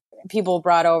like, people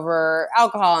brought over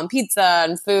alcohol and pizza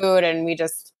and food, and we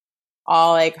just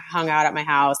all like hung out at my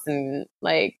house and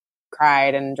like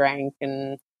cried and drank,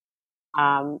 and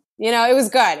you know, it was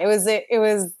good. It was a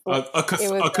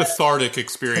cathartic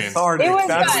experience. Cathartic.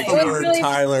 That's the word, really,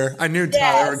 Tyler. I knew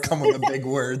Tyler would come with the big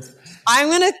words. I'm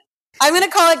gonna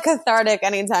call it cathartic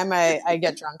anytime I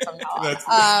get drunk from now on.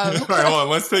 All right, hold on.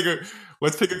 Let's take a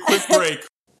quick break.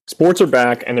 Sports are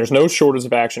back, and there's no shortage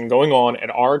of action going on at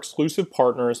our exclusive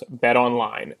partners,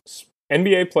 BetOnline.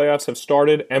 NBA playoffs have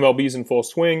started, MLB's in full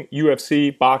swing,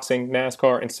 UFC, boxing,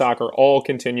 NASCAR, and soccer all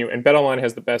continue, and BetOnline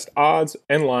has the best odds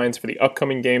and lines for the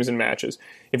upcoming games and matches.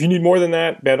 If you need more than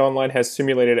that, BetOnline has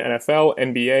simulated NFL,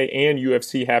 NBA, and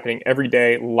UFC happening every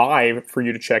day live for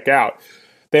you to check out.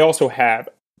 They also have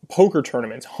poker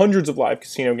tournaments, hundreds of live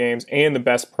casino games, and the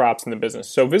best props in the business.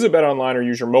 So visit BetOnline or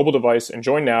use your mobile device and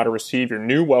join now to receive your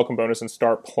new welcome bonus and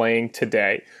start playing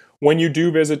today. When you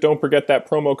do visit, don't forget that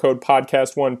promo code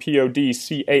PODCAST1,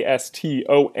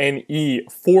 PODCASTONE,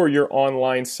 for your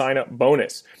online sign-up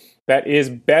bonus. That is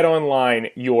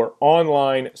BetOnline, your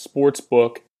online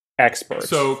sportsbook expert.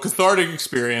 So, cathartic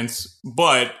experience,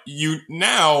 but you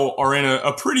now are in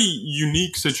a pretty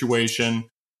unique situation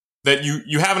that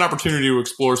you have an opportunity to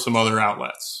explore some other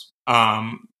outlets.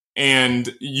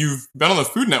 And you've been on the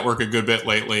Food Network a good bit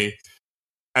lately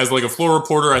as like a floor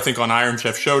reporter, I think on Iron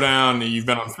Chef Showdown. You've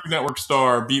been on Food Network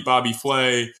Star, Beat Bobby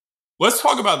Flay. Let's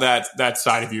talk about that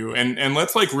side of you, and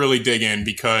let's like really dig in,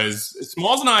 because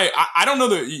Smalls and I don't know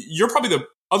that you're probably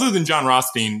other than John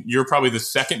Rothstein, you're probably the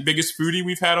second biggest foodie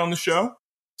we've had on the show.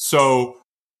 So,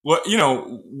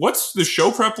 what's the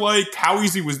show prep like? How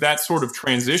easy was that sort of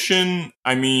transition?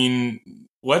 I mean,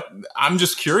 I'm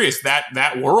just curious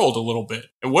that world a little bit.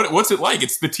 What's it like?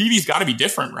 The TV's got to be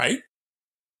different, right?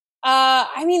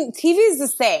 I mean, TV's the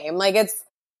same. Like, it's,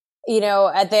 you know,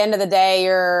 at the end of the day,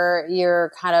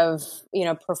 you're kind of, you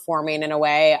know, performing in a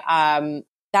way.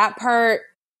 That part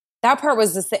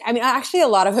was the same. I mean, actually, a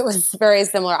lot of it was very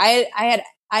similar. I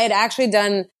had actually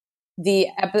done the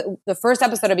first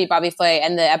episode of Beat Bobby Flay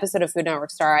and the episode of Food Network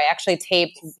Star. I actually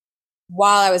taped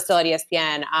while I was still at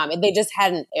ESPN. They just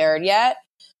hadn't aired yet.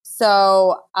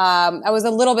 So I was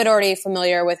a little bit already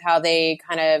familiar with how they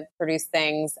kind of produce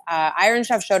things. Iron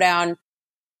Chef Showdown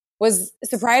was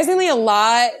surprisingly a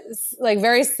lot, like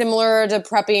very similar to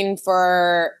prepping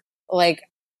for like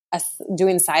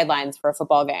doing sidelines for a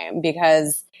football game,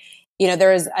 because, you know,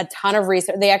 there's a ton of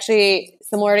research. They actually,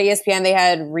 similar to ESPN, they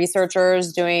had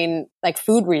researchers doing like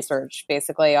food research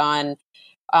basically on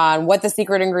what the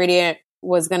secret ingredient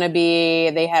was going to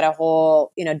be. They had a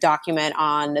whole, you know, document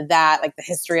on that, like the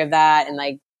history of that and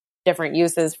like different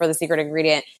uses for the secret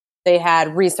ingredient. They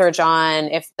had research on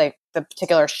if the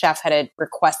particular chef had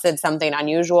requested something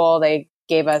unusual. They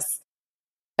gave us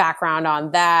background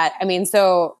on that. I mean,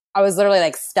 so I was literally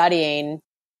like studying.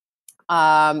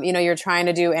 You know, you're trying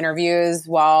to do interviews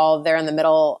while they're in the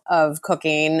middle of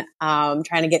cooking,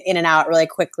 trying to get in and out really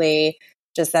quickly,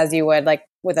 just as you would like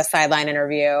with a sideline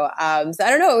interview. So I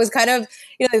don't know. It was kind of,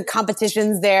 you know, the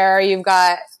competitions there. You've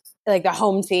got like the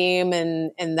home team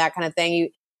and that kind of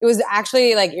thing. It was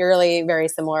actually like eerily very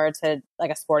similar to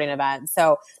like a sporting event.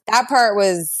 So that part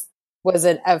was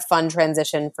a fun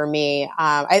transition for me.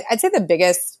 I'd say the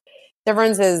biggest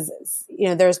difference is, you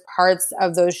know, there's parts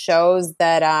of those shows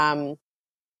that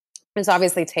it's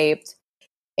obviously taped,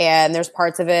 And there's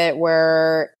parts of it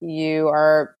where you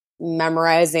are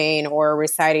memorizing or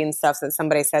reciting stuff that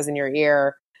somebody says in your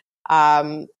ear.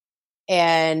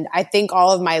 And I think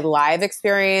all of my live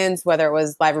experience, whether it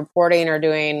was live reporting or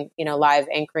doing, live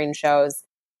anchoring shows,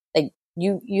 like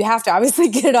you have to obviously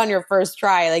get it on your first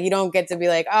try. Like you don't get to be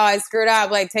like, oh, I screwed up,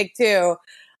 like take two.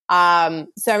 So I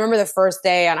remember the first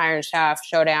day on Iron Chef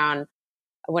Showdown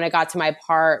when I got to my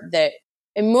part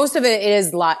and most of it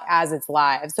is as it's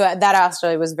live. So that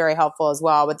actually was very helpful as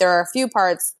well. But there are a few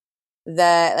parts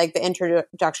that like the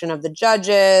introduction of the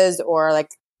judges or like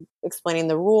explaining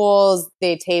the rules,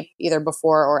 they tape either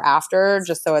before or after,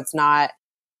 just so it's not,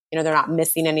 they're not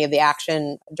missing any of the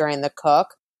action during the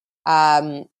cook.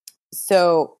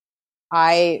 So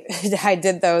I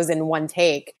did those in one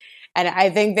take, and I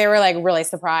think they were like really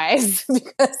surprised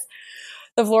because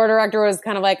the floor director was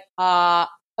kind of like,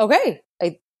 okay,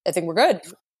 I think we're good.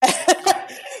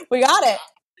 We got it.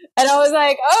 And I was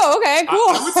like, oh, okay, cool.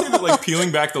 I would say that like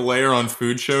peeling back the layer on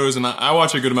food shows, and I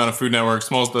watch a good amount of Food Network.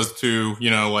 Smalls does too.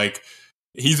 Like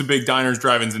he's a big diners,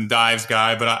 drive-ins, and dives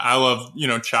guy, but I love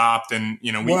Chopped and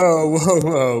Whoa,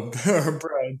 bro!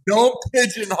 Don't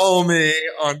pigeonhole me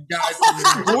on guys.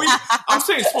 I'm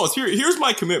saying Smalls. Here's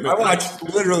my commitment. I watch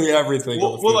literally everything.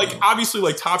 Well, like obviously,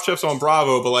 like Top Chef's on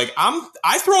Bravo, but like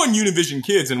I throw in Univision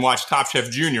Kids and watch Top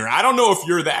Chef Junior. I don't know if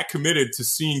you're that committed to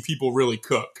seeing people really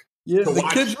cook. Yeah, the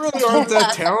kids really aren't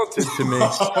that talented to me.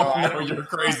 No, you're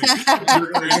crazy.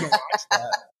 You're crazy to watch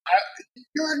that.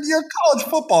 You're a college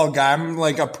football guy. I'm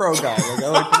like a pro guy. Like I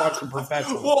like to watch the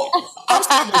professionals. Well,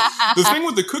 the thing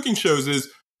with the cooking shows is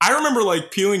I remember like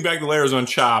peeling back the layers on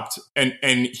Chopped and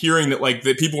hearing that like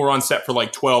that people were on set for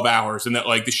like 12 hours and that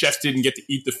like the chefs didn't get to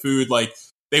eat the food. Like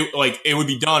they like it would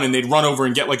be done and they'd run over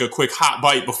and get like a quick hot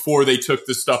bite before they took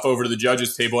the stuff over to the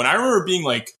judges table. And I remember being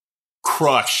like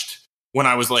crushed when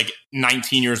I was like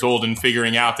 19 years old and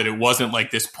figuring out that it wasn't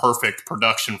like this perfect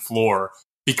production floor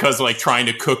because like trying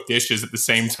to cook dishes at the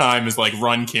same time as like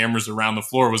run cameras around the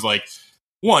floor was like,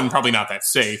 one, probably not that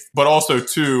safe, but also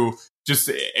two,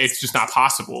 it's just not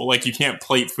possible. Like you can't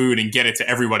plate food and get it to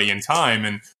everybody in time.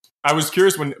 And I was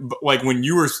curious when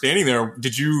you were standing there,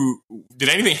 did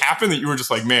anything happen that you were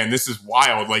just like, man, this is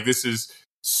wild. Like this is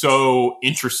so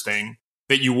interesting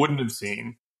that you wouldn't have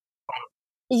seen.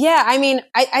 Yeah, I mean,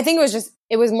 I think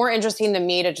it was more interesting to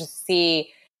me to just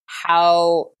see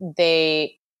how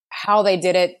they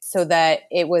did it so that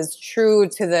it was true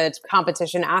to the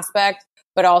competition aspect,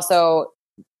 but also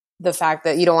the fact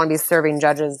that you don't want to be serving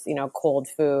judges, cold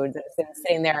food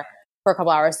sitting there for a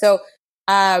couple hours. So,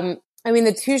 I mean,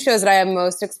 the two shows that I have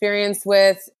most experience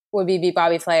with would be Beat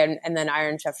Bobby Flay and then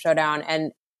Iron Chef Showdown.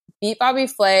 And Beat Bobby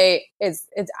Flay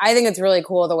I think it's really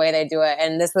cool the way they do it.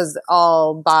 And this was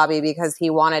all Bobby because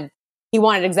he wanted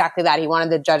exactly that. He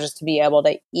wanted the judges to be able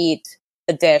to eat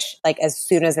the dish like as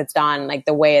soon as it's done, like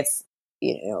the way it's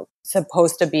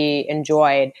supposed to be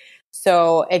enjoyed.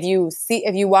 So if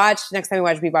you watch next time you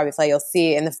watch Beat Bobby Flay, you'll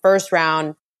see in the first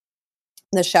round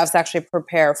the chefs actually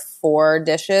prepare 4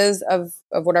 dishes of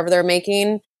whatever they're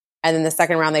making. And then the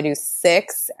second round, they do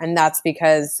 6. And that's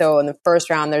because, so in the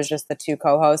first round, there's just the 2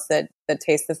 co-hosts that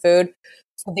taste the food.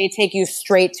 So they take you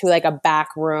straight to like a back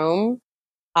room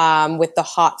with the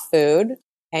hot food.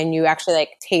 And you actually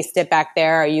like taste it back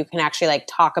there. Or you can actually like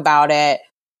talk about it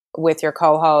with your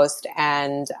co-host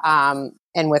and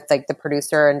with like the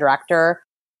producer and director.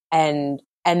 And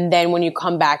then when you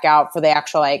come back out for the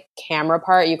actual like camera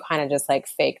part, you kind of just like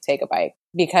fake take a bite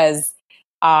because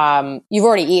you've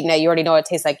already eaten it. You already know what it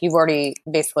tastes like. You've already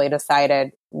basically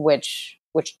decided which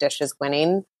dish is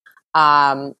winning.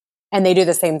 And they do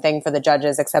the same thing for the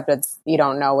judges, except you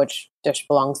don't know which dish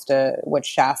belongs to which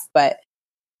chef. But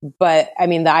I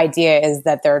mean, the idea is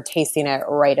that they're tasting it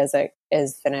right as it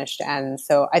is finished. And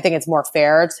so I think it's more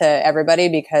fair to everybody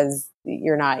because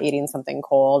you're not eating something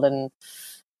cold and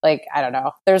like, I don't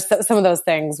know. There's some of those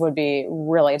things would be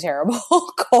really terrible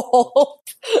cold.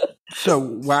 So,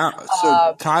 wow.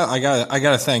 So Tyler, I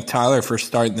gotta thank Tyler for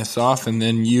starting this off and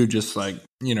then you just like,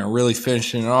 really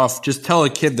finishing it off. Just tell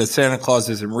a kid that Santa Claus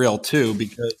isn't real too,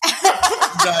 because you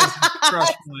guys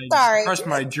crush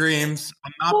my dreams.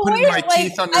 I'm not putting my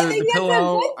teeth under the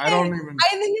pillow. I don't even.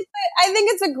 I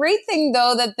think it's a great thing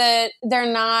though that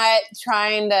they're not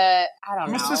trying to. I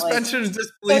don't know. I'm a suspension of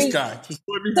disbelief guy. So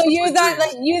use that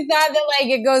like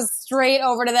it goes straight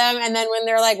over to them, and then when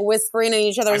they're like whispering in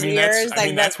each other's ears,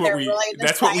 that's what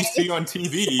we see on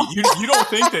TV. You don't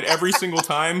think that every single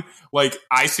time, like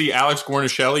I see Alex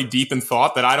Guarnaschelli deep in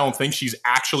thought, that I don't think she's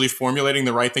actually formulating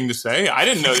the right thing to say. I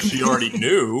didn't know that she already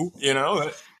knew.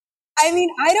 I mean,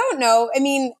 I don't know. I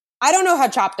mean, I don't know how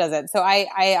Chop does it, so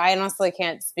I honestly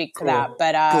can't speak to that.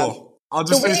 But cool. I'll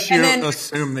just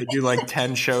assume they do like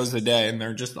 10 shows a day and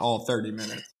they're just all 30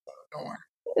 minutes. Don't worry.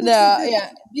 No,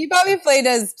 yeah. Bobby Flay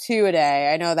does 2 a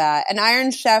day. I know that. And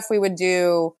Iron Chef, we would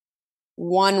do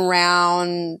 1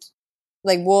 round.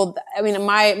 Like, I mean,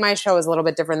 my show is a little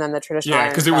bit different than the traditional. Yeah,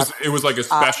 because it was like a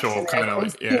special kind of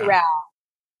like, 2 rounds.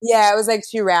 Yeah, it was like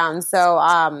 2 rounds.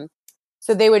 So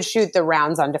so they would shoot the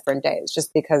rounds on different days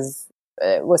just because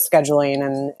it was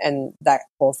scheduling and that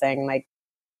whole thing. Like,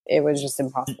 it was just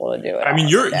impossible to do it. I mean,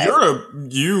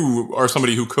 you are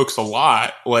somebody who cooks a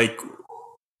lot. Like,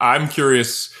 I'm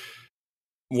curious,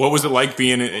 what was it like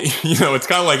being, you know, it's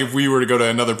kind of like if we were to go to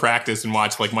another practice and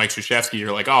watch like Mike Krzyzewski,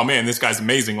 you're like, oh man, this guy's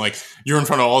amazing. Like, you're in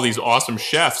front of all these awesome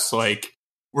chefs. Like,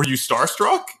 were you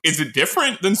starstruck? Is it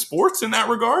different than sports in that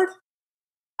regard?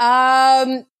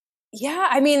 Yeah,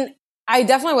 I mean, I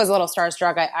definitely was a little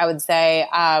starstruck, I would say.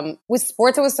 With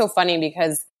sports, it was so funny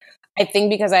because I think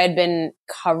because I had been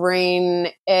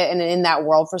covering it in that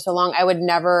world for so long, I would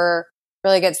never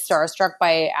really get starstruck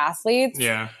by athletes.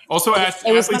 Yeah. Also,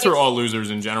 athletes are all losers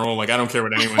in general. Like, I don't care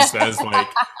what anyone says.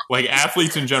 Like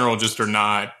athletes in general just are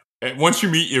not. Once you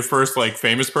meet your first like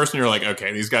famous person, you're like,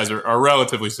 okay, these guys are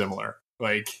relatively similar.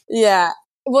 Like, yeah.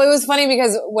 Well, it was funny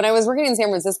because when I was working in San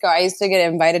Francisco, I used to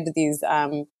get invited to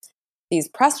these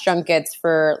press junkets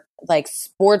for like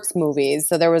sports movies.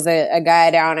 So there was a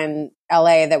guy down in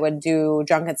LA that would do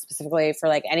junkets specifically for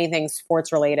like anything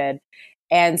sports related.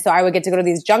 And so I would get to go to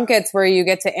these junkets where you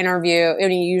get to interview,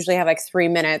 and you usually have like 3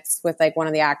 minutes with like one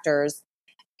of the actors.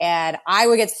 And I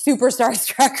would get super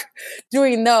starstruck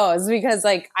doing those because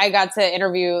like I got to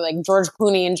interview like George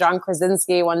Clooney and John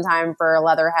Krasinski one time for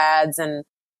Leatherheads. And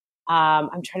I'm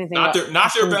trying to think.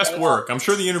 Not their best work. I'm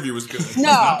sure the interview was good. No,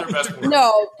 not their best work.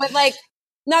 No, but like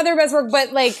not their best work,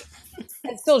 but like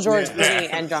it's still George Clooney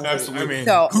and John Krasinski. Absolutely. I mean,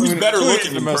 so who's better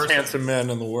looking? The most handsome man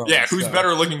in the world. Yeah, who's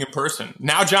better looking in person?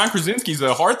 Now John Krasinski's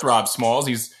a heartthrob, Smalls.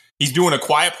 He's doing A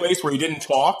Quiet Place where he didn't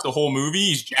talk the whole movie.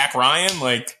 He's Jack Ryan.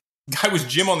 Like, guy was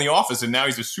Jim on The Office, and now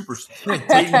he's a superstar.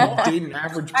 dating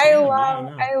average. I love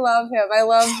him. I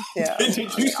love him. Did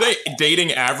you say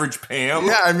dating average Pam?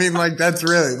 Yeah, I mean, like that's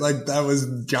really like that was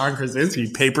John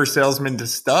Krasinski, paper salesman to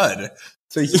stud.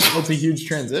 So it's a huge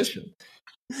transition.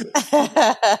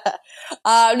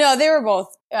 No, they were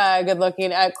both good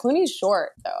looking. Clooney's short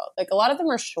though. Like a lot of them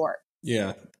are short.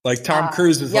 Yeah, like Tom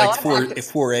Cruise is like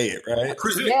 4'8", right?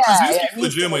 Krasinski's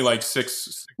legitimately like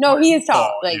 6. No, he is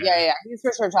tall. Like yeah, he's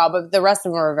for sure tall, but the rest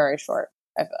of them are very short.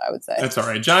 I would say that's all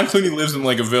right. John Clooney lives in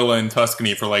like a villa in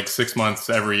Tuscany for like 6 months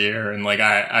every year, and like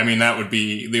I mean that would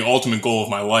be the ultimate goal of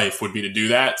my life would be to do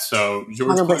that. So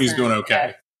George Clooney's doing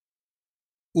okay.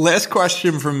 Last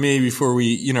question from me before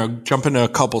we, jump into a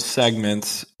couple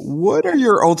segments. What are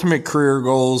your ultimate career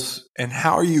goals and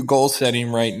how are you goal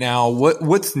setting right now?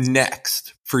 What's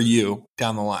next for you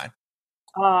down the line?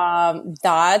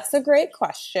 That's a great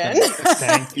question.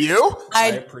 Thank you.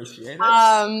 I appreciate it.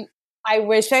 I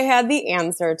wish I had the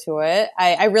answer to it.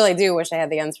 I really do wish I had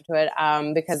the answer to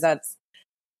it. Because that's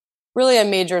really a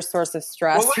major source of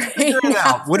stress. Well, let's figure it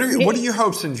out. What are your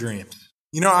hopes and dreams?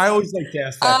 I always like to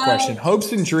ask that question.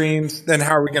 Hopes and dreams, then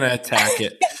how are we going to attack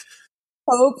it?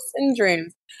 Hopes and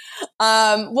dreams.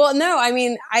 Well, no, I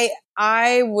mean,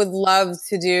 I would love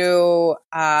to do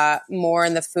more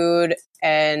in the food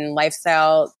and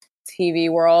lifestyle TV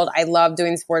world. I love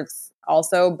doing sports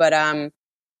also, but I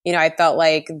felt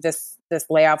like this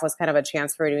layoff was kind of a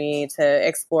chance for me to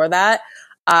explore that.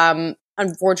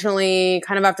 Unfortunately,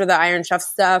 kind of after the Iron Chef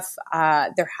stuff,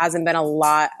 there hasn't been a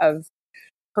lot of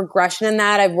progression in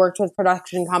that. I've worked with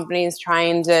production companies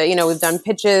trying to, we've done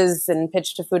pitches and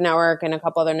pitched to Food Network and a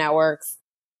couple other networks.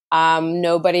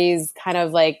 Nobody's kind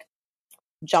of like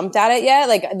jumped at it yet.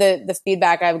 Like the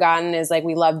feedback I've gotten is like,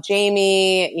 we love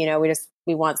Jamie,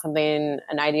 we want something,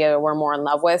 an idea we're more in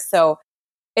love with. So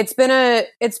it's been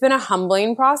a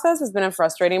humbling process. It's been a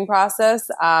frustrating process.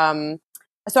 So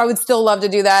I would still love to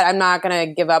do that. I'm not going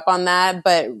to give up on that,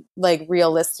 but like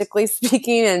realistically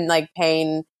speaking and like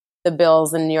paying the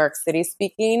bills in New York City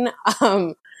speaking,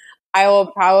 I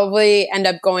will probably end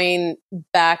up going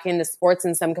back into sports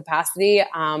in some capacity.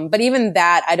 But even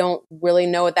that, I don't really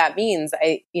know what that means.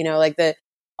 A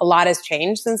lot has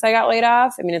changed since I got laid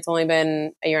off. I mean, it's only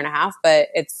been a year and a half, but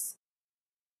it's,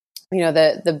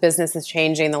 the business is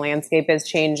changing. The landscape is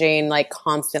changing like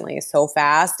constantly so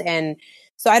fast. And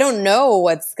so I don't know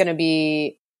what's going to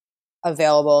be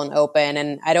available and open.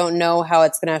 And I don't know how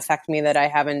it's going to affect me that I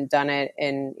haven't done it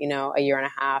in, a year and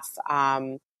a half.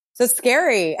 So it's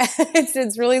scary.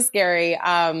 It's really scary.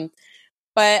 But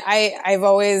I've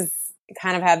always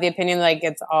kind of had the opinion like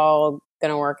it's all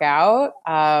going to work out.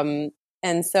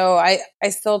 And so I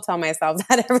still tell myself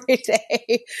that every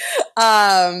day.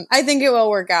 I think it will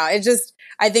work out.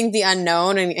 I think the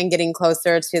unknown and getting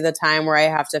closer to the time where I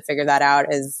have to figure that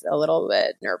out is a little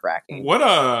bit nerve-wracking.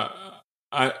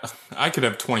 I could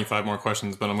have 25 more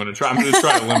questions, but I'm going to try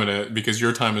to limit it because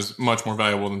your time is much more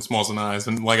valuable than Smalls and I's.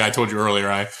 And like I told you earlier,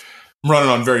 I'm running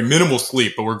on very minimal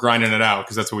sleep, but we're grinding it out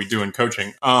because that's what we do in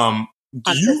coaching.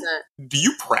 Do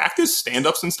you practice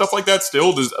stand-ups and stuff like that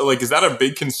still? Is that a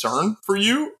big concern for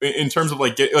you in terms of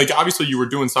obviously you were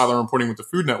doing sideline reporting with the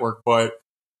Food Network, but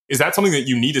is that something that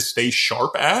you need to stay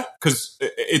sharp at? Because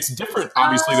it's different,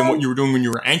 obviously, than what you were doing when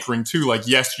you were anchoring too. Like,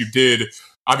 yes, you did.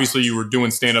 Obviously, you were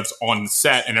doing stand-ups on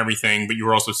set and everything, but you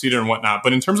were also seated and whatnot.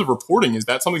 But in terms of reporting, is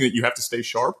that something that you have to stay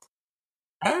sharp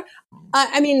at?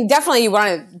 I mean, definitely you want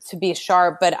it to be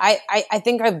sharp, but I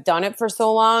think I've done it for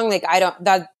so long. Like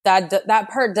that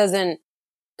part doesn't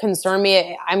concern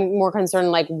me. I'm more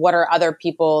concerned, like, what are other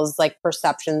people's like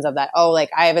perceptions of that? Oh,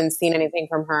 like I haven't seen anything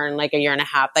from her in like a year and a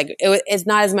half. Like it's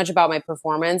not as much about my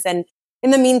performance. And in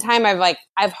the meantime,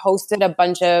 I've hosted a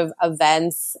bunch of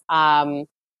events,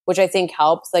 which I think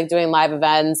helps, like doing live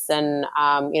events and,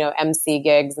 MC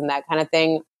gigs and that kind of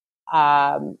thing.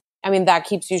 I mean, that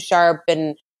keeps you sharp.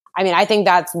 And I mean, I think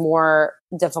that's more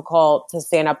difficult to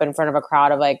stand up in front of a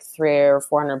crowd of like 300 or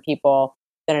 400 people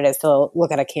than it is to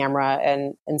look at a camera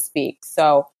and speak.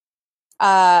 So,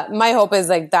 my hope is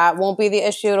like that won't be the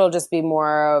issue. It'll just be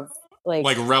more of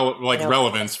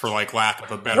relevance, for like lack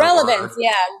of a better relevance. word.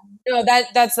 Yeah. No,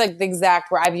 that's like the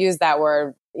exact word. I've used that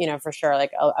word, for sure,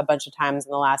 like a bunch of times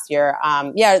in the last year.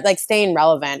 Like staying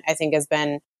relevant, I think has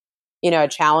been, a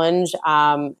challenge.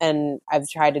 And I've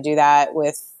tried to do that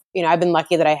with, I've been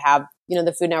lucky that I have,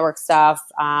 the Food Network stuff.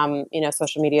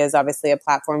 Social media is obviously a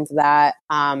platform for that.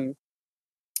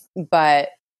 But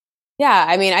yeah,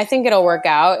 I mean, I think it'll work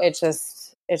out. It's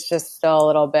just still a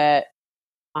little bit,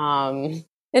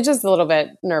 it's just a little bit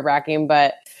nerve wracking,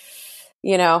 but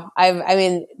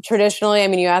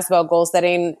traditionally, you asked about goal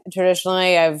setting.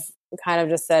 Traditionally, I've kind of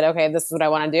just said, okay, this is what I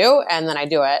want to do. And then I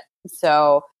do it.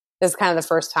 So this is kind of the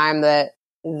first time that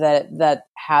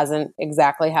hasn't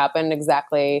exactly happened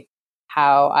exactly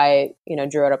how I,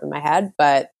 drew it up in my head,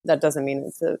 but that doesn't mean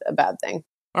it's a bad thing.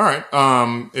 All right.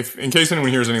 If in case anyone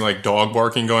hears any like dog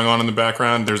barking going on in the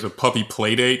background, there's a puppy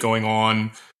play date going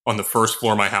on the first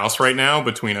floor of my house right now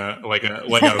between a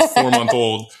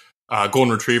 4-month-old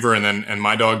golden retriever and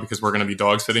my dog, because we're going to be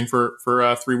dog sitting for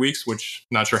 3 weeks, which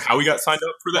not sure how we got signed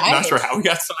up for that. Nice. Not sure how we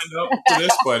got signed up for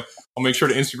this, but I'll make sure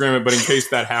to Instagram it. But in case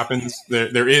that happens,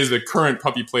 there is a current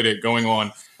puppy play date going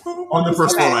on the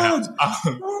first floor of my house.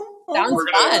 Sounds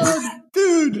fun.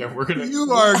 Dude,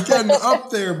 you are getting up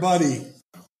there, buddy.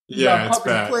 Yeah, it's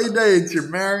bad. Play dates, you're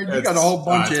married, you got a whole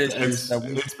bunch of issues.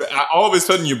 All of a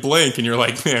sudden you blink and you're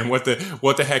like, man, what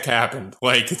the heck happened?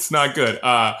 Like, it's not good.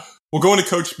 We'll go into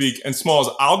Coach Speak, and Smalls,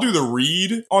 I'll do the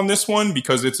read on this one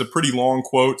because it's a pretty long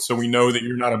quote, so we know that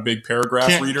you're not a big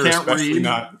paragraph reader, especially read.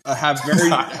 Not. I have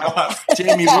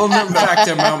Jamie, little known fact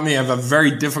about me, I have a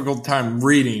very difficult time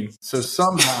reading. So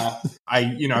somehow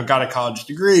I got a college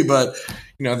degree, but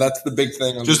that's the big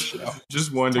thing on this show.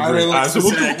 Just one degree.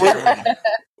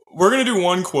 We're going to do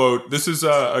one quote. This is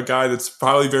a guy that's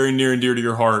probably very near and dear to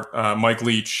your heart, Mike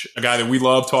Leach, a guy that we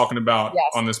love talking about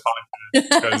on this podcast.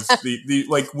 Because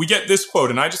we get this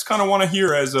quote, and I just kind of want to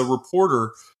hear as a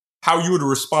reporter how you would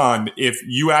respond if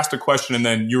you asked a question and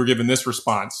then you were given this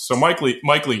response. So Mike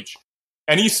Leach,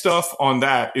 any stuff on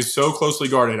that is so closely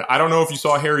guarded. I don't know if you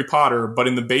saw Harry Potter, but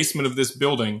in the basement of this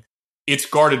building, it's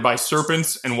guarded by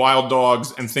serpents and wild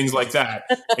dogs and things like that.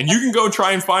 And you can go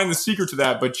try and find the secret to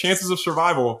that, but chances of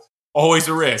survival, always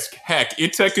a risk. Heck,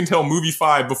 It Tech can tell movie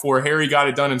 5 before Harry got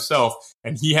it done himself,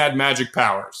 and he had magic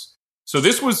powers. So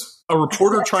this was a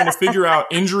reporter trying to figure out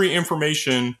injury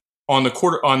information on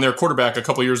their quarterback a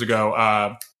couple of years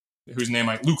ago, whose name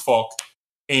Luke Falk.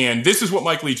 And this is what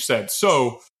Mike Leach said.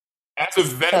 So as a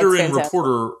veteran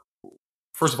reporter,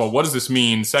 first of all, what does this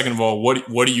mean? Second of all,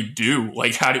 what do you do?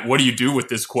 Like, what do you do with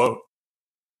this quote?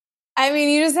 I mean,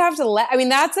 you just have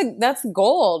to that's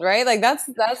gold, right? Like that's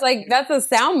a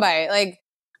soundbite. Like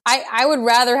I would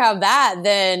rather have that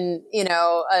than,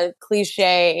 a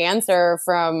cliche answer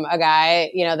from a guy,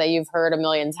 that you've heard a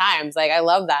million times. Like, I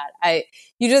love that.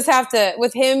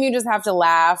 With him, you just have to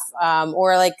laugh,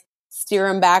 or like steer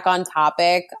him back on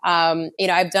topic.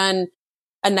 I've done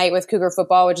a night with Cougar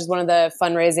football, which is one of the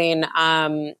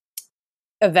fundraising,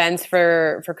 events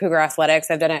for Cougar athletics.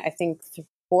 I've done it, I think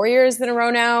 4 years in a row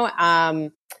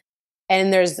now.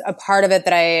 and there's a part of it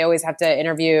that I always have to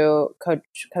interview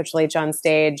Coach Leach on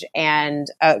stage and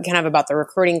kind of about the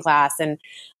recruiting class. And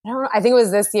I don't know, I think it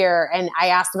was this year. And I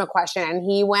asked him a question and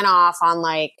he went off on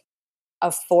like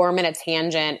a 4-minute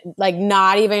tangent, like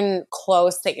not even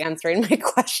close to answering my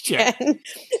question. Yeah.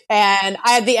 And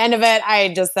at the end of it,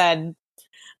 I just said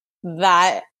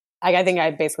that, like, I think I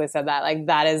basically said that, like,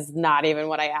 that is not even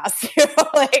what I asked you.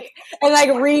 Like, and like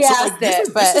re-asked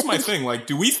it. This is my thing. Like,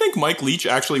 do we think Mike Leach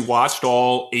actually watched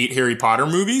all 8 Harry Potter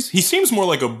movies? He seems more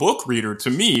like a book reader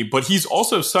to me, but he's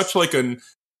also such like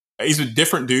he's a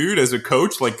different dude as a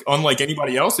coach, like unlike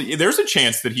anybody else. There's a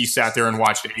chance that he sat there and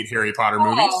watched 8 Harry Potter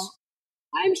movies.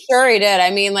 I'm sure he did.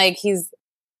 I mean, like, he's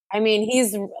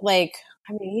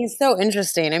so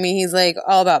interesting. I mean, he's like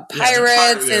all about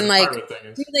pirates and like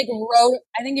he like wrote.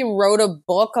 I think he wrote a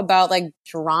book about like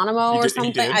Geronimo or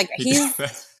something. Like he's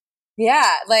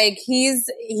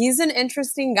an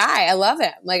interesting guy. I love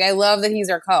him. Like I love that he's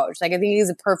our coach. Like I think he's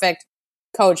a perfect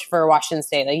coach for Washington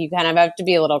State. Like you kind of have to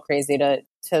be a little crazy to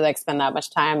like spend that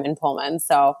much time in Pullman.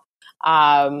 So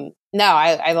no,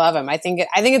 I love him. I think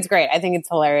it's great. I think it's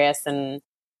hilarious, and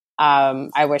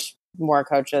I wish more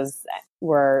coaches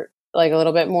were like a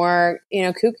little bit more,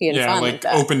 kooky and fun. Like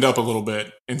opened up a little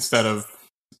bit instead of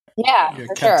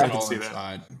for sure. I can see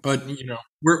that. But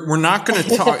we're not going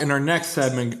to talk in our next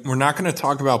segment. We're not going to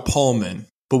talk about Pullman,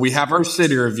 but we have our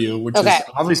city review, which is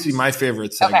obviously my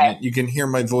favorite segment. You can hear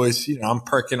my voice. I'm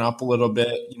perking up a little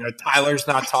bit. Tyler's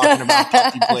not talking about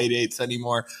puppy play dates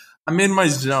anymore. I'm in my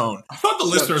zone. I thought the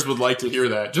listeners would like to hear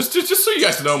that. Just so you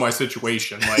guys know my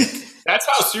situation. Like, that's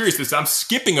how serious this is. I'm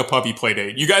skipping a puppy play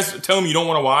date. You guys tell me you don't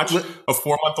want to watch a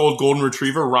 4-month-old golden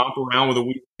retriever romp around with a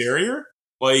wheat terrier?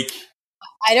 Like,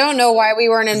 I don't know why we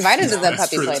weren't invited to the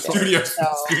puppy play date.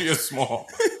 Studio small.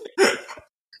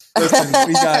 Listen,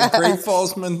 we got Great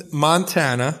Falls,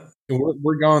 Montana. And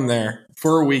we're going there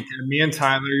for a weekend. Me and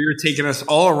Tyler, you're taking us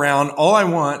all around. All I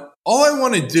want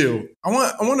to do, I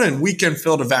want a weekend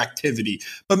filled of activity,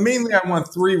 but mainly I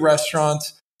want 3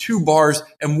 restaurants, 2 bars,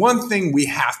 and one thing we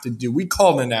have to do. We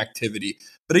call it an activity,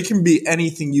 but it can be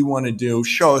anything you want to do.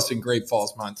 Show us in Great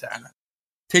Falls, Montana.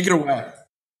 Take it away.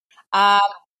 All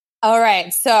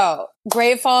right. So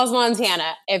Great Falls,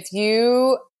 Montana. If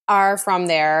you are from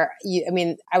there,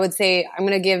 I would say I'm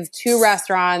going to give 2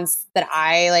 restaurants that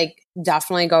I like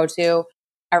definitely go to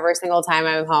every single time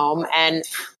I'm home. And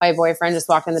my boyfriend just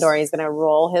walked in the door. He's going to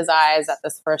roll his eyes at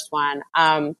this first one.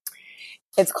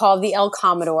 It's called the El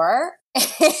Commodore.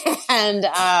 And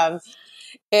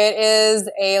it is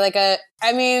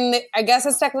I guess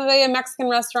it's technically a Mexican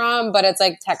restaurant, but it's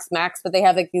like Tex-Mex, but they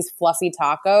have like these fluffy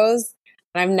tacos.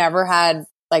 And I've never had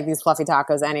like these fluffy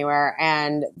tacos anywhere,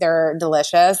 and they're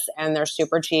delicious and they're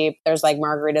super cheap. There's like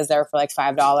margaritas there for like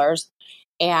 $5.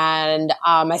 And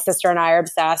my sister and I are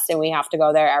obsessed, and we have to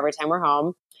go there every time we're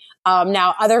home.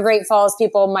 Now, other Great Falls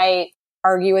people might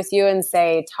argue with you and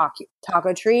say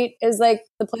Taco Treat is like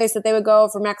the place that they would go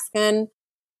for Mexican.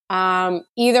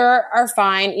 Either are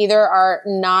fine, either are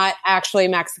not actually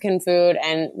Mexican food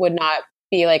and would not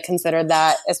be like considered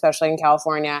that, especially in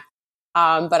California.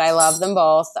 But I love them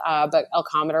both. But El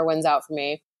Commodore wins out for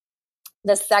me.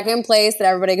 The second place that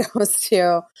everybody goes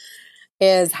to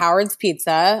is Howard's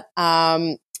Pizza,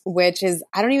 which is,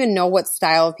 I don't even know what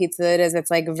style of pizza it is.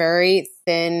 It's like very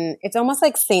thin. It's almost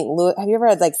like St. Louis. Have you ever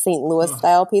had like St. Louis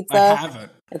style pizza? I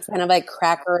haven't. It's kind of like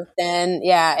cracker thin.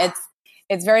 Yeah,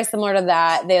 it's very similar to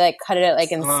that. They like cut it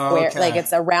like in square, like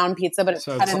it's a round pizza, but it's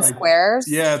cut in squares.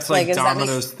 Yeah, it's like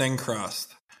Domino's thin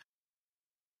crust.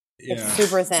 Yeah. It's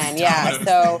super thin. Yeah.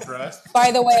 So by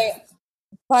the way,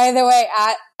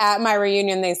 at my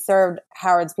reunion, they served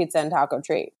Howard's Pizza and Taco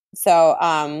Treat. So,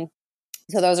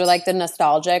 so those are like the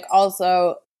nostalgic.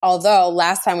 Also, although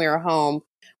last time we were home,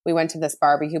 we went to this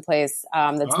barbecue place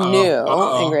that's new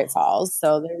in Great Falls.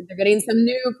 So they're getting some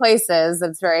new places.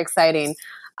 That's very exciting.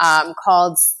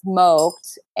 Called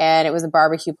Smoked, and it was a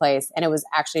barbecue place, and it was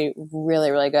actually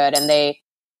really, really good. And the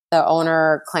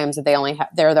owner claims that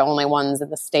they're the only ones in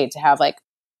the state to have like,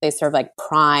 they serve like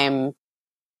prime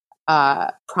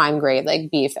grade like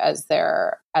beef as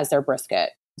their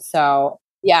brisket. So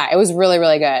yeah, it was really,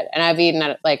 really good. And I've eaten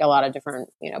at like a lot of different,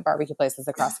 barbecue places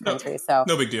across the country. So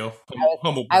no big deal.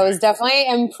 I was definitely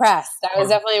impressed. So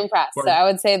I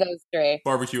would say those 3.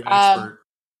 Barbecue expert.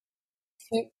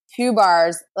 2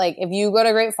 bars. Like if you go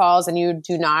to Great Falls and you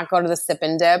do not go to the Sip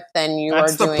and Dip, then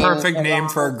That's the perfect name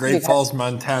for a Great Falls,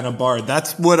 Montana bar.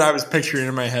 That's what I was picturing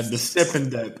in my head. The Sip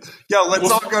and Dip. Yo, let's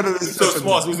all go to the Sip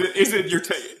and Dip. Is it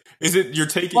Is it you're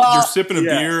sipping a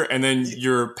beer and then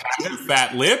you're packing a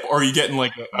fat lip, or are you getting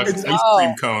like an ice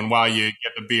cream cone while you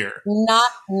get the beer?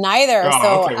 Neither. Oh,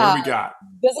 so, okay. What do we got?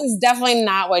 This is definitely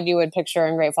not what you would picture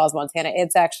in Great Falls, Montana.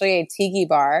 It's actually a tiki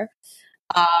bar,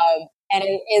 and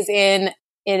it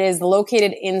is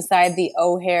located inside the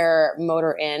O'Hare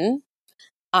Motor Inn.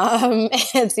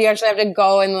 And so you actually have to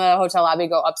go in the hotel lobby,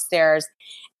 go upstairs,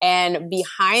 and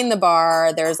behind the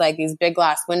bar, there's like these big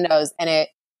glass windows, and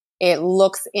it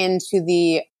looks into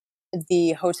the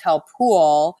hotel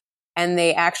pool, and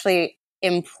they actually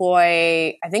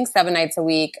employ, I think 7 nights a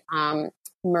week,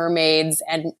 mermaids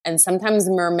and sometimes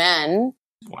mermen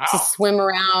to swim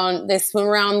around. They swim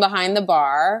around behind the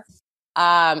bar.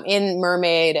 In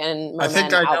mermaid and merman I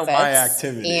think I outfits. know my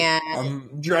activity. And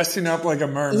I'm dressing up like a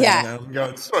mermaid Yeah. and I'm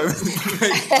going swimming.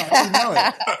 I know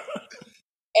it.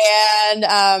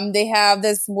 And they have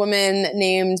this woman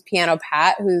named Piano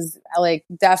Pat, who's like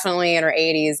definitely in her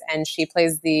 80s, and she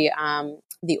plays the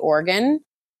organ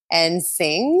and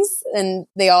sings, and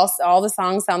they all the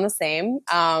songs sound the same.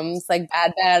 It's like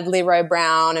Bad Bad Leroy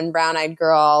Brown and Brown Eyed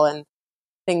Girl and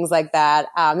things like that.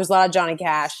 There's a lot of Johnny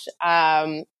Cash.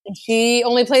 She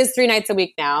only plays 3 nights a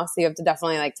week now, so you have to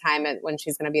definitely like time it when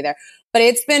she's going to be there. But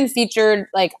it's been featured,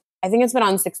 like, I think it's been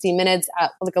on 60 Minutes,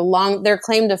 their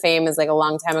claim to fame is like a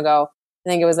long time ago. I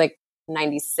think it was like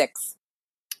 96.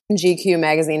 GQ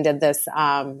magazine did this.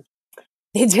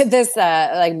 They did this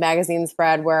like magazine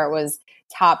spread where it was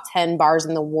top 10 bars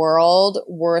in the world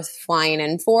worth flying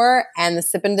in for, and the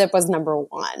Sip and Dip was number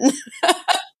 1.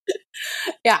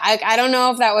 Yeah, I don't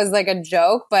know if that was like a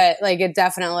joke, but like it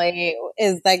definitely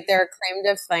is like their claim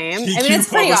to fame. GQ I mean, it's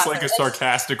pretty published awesome. like a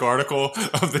sarcastic article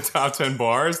of the top 10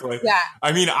 bars. Like, Yeah.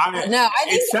 I mean, I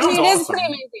think sounds it is awesome. pretty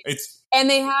amazing. And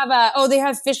they have they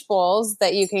have fish bowls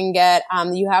that you can get.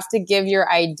 You have to give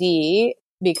your ID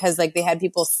because like they had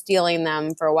people stealing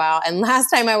them for a while. And last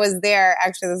time I was there,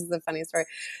 actually, this is a funny story.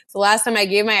 So last time I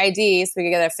gave my ID so we could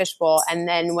get a fish bowl, and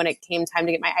then when it came time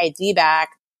to get my ID back,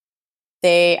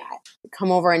 they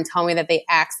come over and tell me that they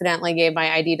accidentally gave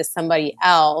my ID to somebody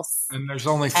else. And there's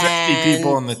only 50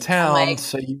 people in the town,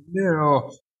 so you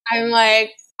knew. I'm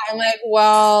like,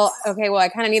 well, okay, well, I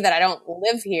kind of need that. I don't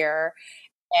live here.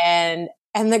 And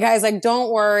the guy's like,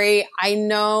 don't worry. I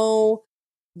know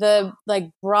the like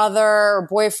brother or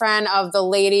boyfriend of the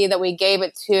lady that we gave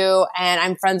it to, and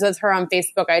I'm friends with her on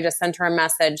Facebook. I just sent her a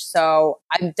message. So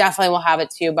I definitely will have it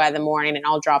to you by the morning, and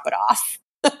I'll drop it off.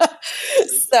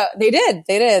 So they did.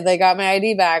 They got my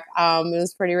ID back. It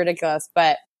was pretty ridiculous,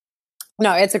 but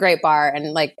no, it's a great bar,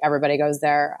 and like everybody goes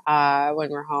there when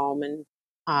we're home, and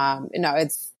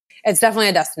it's definitely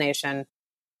a destination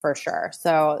for sure.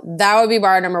 So that would be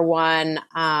bar number 1.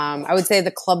 I would say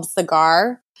the Club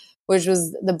Cigar, which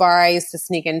was the bar I used to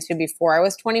sneak into before I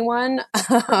was 21.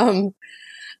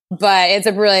 But it's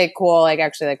a really cool, like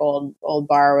actually like old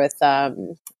bar with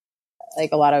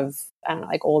like a lot of, I don't know,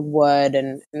 like old wood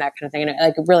and that kind of thing. And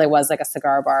it really was like a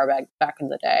cigar bar back in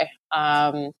the day.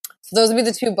 So those would be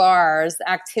the 2 bars.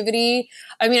 Activity.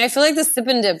 I mean, I feel like the Sip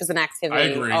and Dip is an activity. I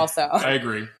agree. Also. I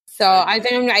agree. So I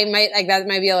think I might like that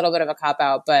might be a little bit of a cop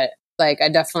out, but like I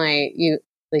definitely you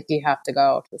have to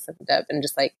go to the Sip and Dip and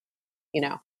just like,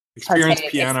 Experience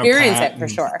Piano Pat it for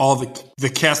sure. All the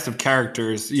cast of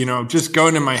characters, just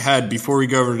going in my head before we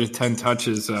go over to 10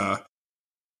 touches,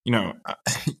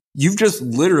 you've just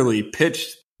literally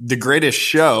pitched the greatest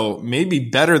show, maybe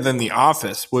better than The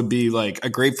Office would be like a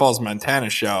Great Falls, Montana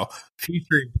show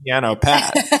featuring Piano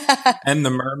Pat and the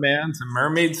mermans and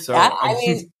mermaids. So I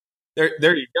mean,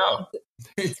 there you go.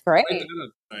 It's great.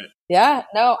 Yeah,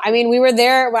 no, I mean, we were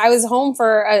there. I was home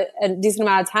for a decent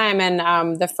amount of time,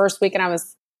 and the first weekend I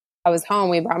was home,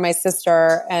 we brought my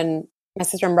sister and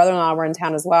brother-in-law were in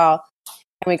town as well.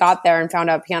 And we got there and found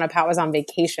out Piano Pat was on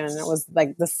vacation. It was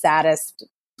like the saddest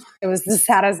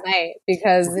night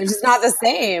because it's just not the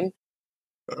same.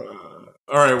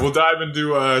 All right, we'll dive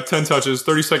into 10 touches,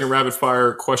 30-second rapid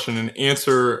fire question and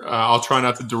answer. I'll try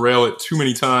not to derail it too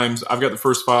many times. I've got the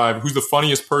first 5. Who's the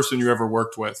funniest person you ever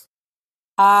worked with?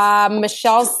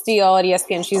 Michelle Steele at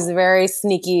ESPN. She's very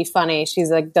sneaky funny.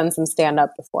 She's like done some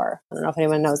stand-up before. I don't know if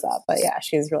anyone knows that, but yeah,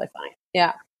 she's really funny.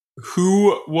 Yeah.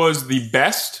 Who was the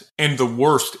best and the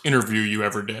worst interview you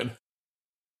ever did?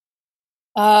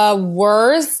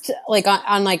 Worst, like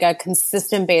on like a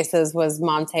consistent basis, was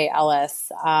Monte Ellis,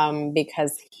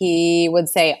 because he would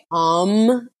say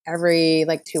every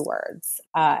like 2 words,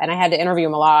 and I had to interview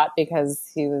him a lot because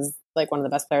he was like one of the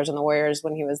best players in the Warriors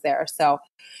when he was there. So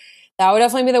that would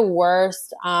definitely be the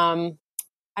worst.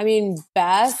 I mean,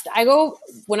 best.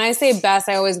 When I say best,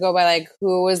 I always go by like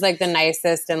who was like the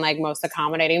nicest and like most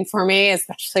accommodating for me,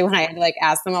 especially when I had to like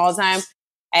ask them all the time.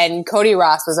 And Cody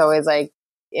Ross was always like,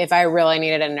 if I really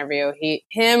needed an interview,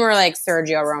 him or like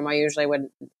Sergio Romo usually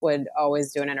would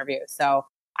always do an interview. So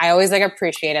I always like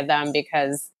appreciated them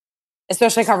because,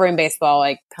 especially covering baseball,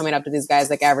 like coming up to these guys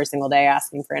like every single day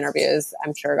asking for interviews,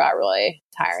 I'm sure got really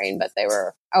tiring, but they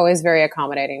were always very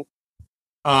accommodating.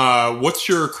 What's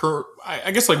your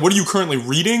I guess like what are you currently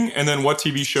reading, and then what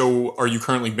TV show are you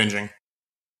currently binging?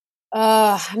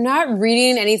 I'm not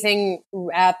reading anything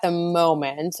at the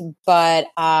moment, but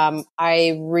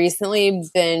I recently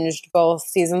binged both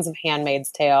seasons of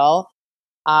Handmaid's Tale.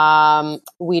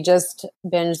 We just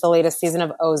binged the latest season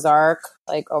of Ozark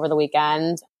like over the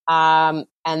weekend. And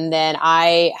then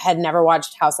I had never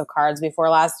watched House of Cards before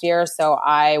last year, so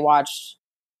I watched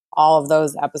all of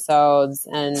those episodes,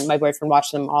 and my boyfriend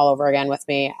watched them all over again with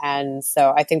me. And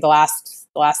so I think the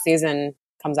last season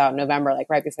comes out in November, like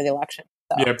right before the election.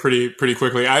 So. Yeah, pretty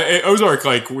quickly. Ozark,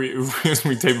 like we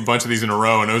tape a bunch of these in a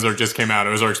row, and Ozark just came out.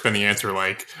 Ozark's been the answer,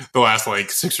 like the last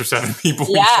like 6 or 7 people.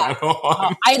 Yeah,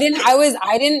 I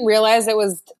didn't realize it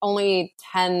was only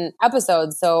 10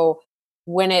 episodes. So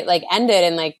when it like ended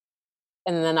and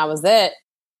then that was it,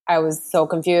 I was so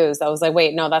confused. I was like,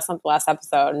 wait, no, that's not the last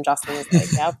episode. And Justin was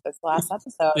like, yep, it's the last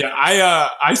episode. Yeah,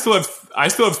 I still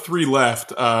have 3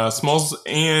 left. Smalls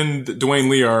and Dwayne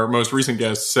Lee, our most recent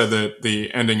guests, said that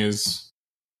the ending is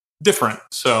different.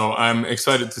 So I'm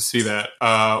excited to see that.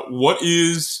 What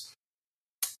is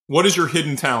your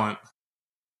hidden talent?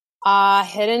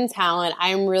 Hidden talent.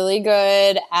 I'm really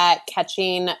good at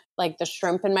catching like the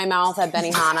shrimp in my mouth at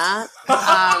Benihana.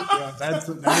 Yeah, that is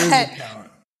a talent.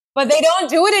 But they don't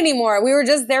do it anymore. We were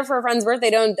just there for a friend's birthday.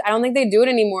 I don't think they do it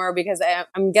anymore because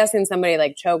I'm guessing somebody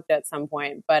like choked at some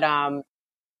point. But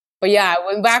yeah,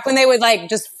 back when they would like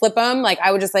just flip them, like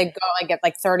I would just like go like get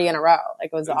like 30 in a row.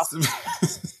 Like it was awesome.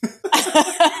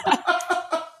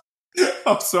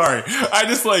 I'm sorry. I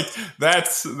just like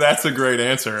that's a great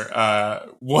answer.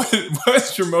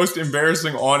 What's your most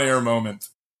embarrassing on-air moment?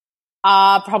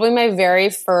 Probably my very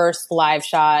first live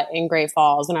shot in Great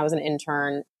Falls when I was an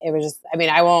intern. It was just, I mean,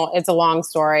 it's a long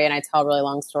story and I tell really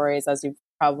long stories, as you've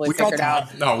probably figured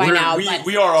out. No,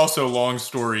 we are also long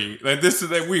story. Like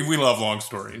we love long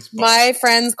stories. But. My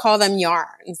friends call them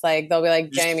yarns. Like they'll be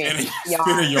like, Jamie,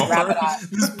 yarn. Wrap it up.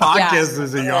 This podcast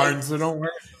is a yarn, so don't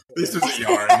worry. This is a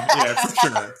yarn.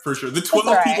 Yeah, for sure. The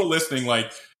 12 people listening,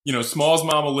 like, you know, Small's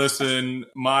mom will listen.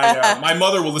 My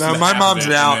mother will listen. No, my mom's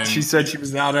out. She said she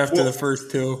was out after the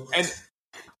first 2.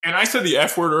 And I said the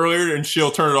F word earlier, and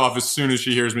she'll turn it off as soon as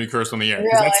she hears me curse on the air. Really?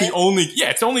 That's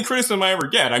it's the only criticism I ever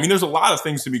get. I mean, there's a lot of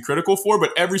things to be critical for,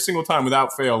 but every single time,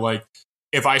 without fail, like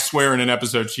if I swear in an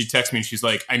episode, she texts me and she's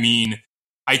like, I mean,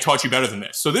 I taught you better than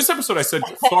this. So this episode, I said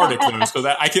far close, so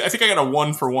that I think I got a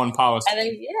 1-for-1 policy. I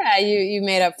think, yeah, you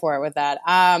made up for it with that.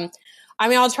 I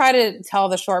mean, I'll try to tell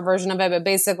the short version of it, but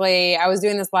basically I was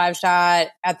doing this live shot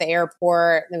at the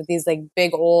airport with these like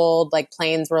big old like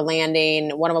planes were landing.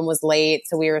 One of them was late.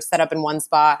 So we were set up in one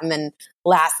spot and then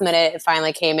last minute it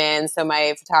finally came in. So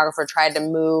my photographer tried to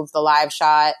move the live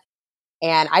shot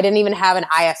and I didn't even have an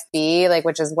IFB, like,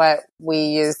 which is what we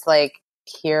use to like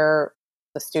hear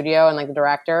the studio and like the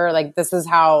director. Like this is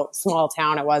how small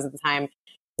town it was at the time,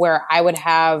 where I would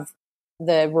have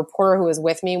the reporter who was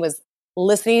with me was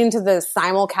listening to the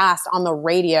simulcast on the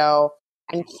radio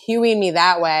and cueing me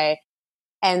that way.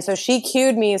 And so she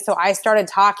cued me. So I started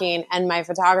talking and my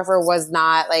photographer was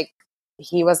not like,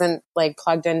 he wasn't like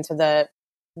plugged into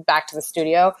back to the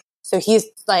studio. So he's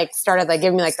like started like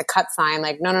giving me like the cut sign,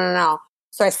 like, no.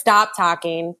 So I stopped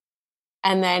talking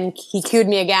and then he cued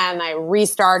me again and I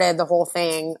restarted the whole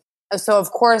thing. So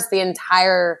of course the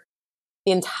entire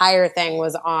thing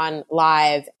was on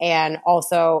live and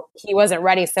also he wasn't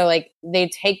ready. So like they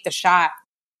take the shot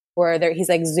where he's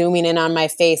like zooming in on my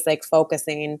face, like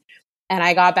focusing. And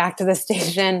I got back to the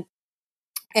station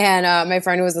and my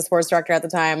friend who was the sports director at the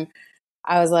time,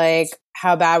 I was like,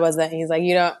 how bad was it? And he's like,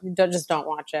 you don't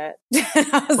watch it.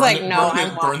 I was like, no,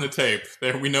 burn the tape.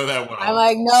 There, we know that well. I'm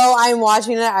like, no, I'm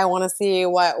watching it. I want to see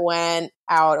what went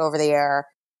out over the air.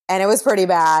 And it was pretty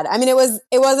bad. I mean, it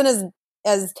wasn't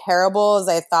as terrible as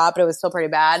I thought, but it was still pretty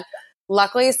bad.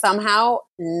 Luckily, somehow,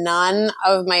 none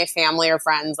of my family or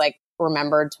friends like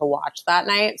remembered to watch that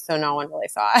night, so no one really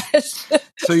saw it.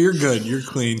 So you're good. You're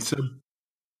clean. So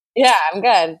yeah, I'm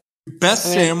good.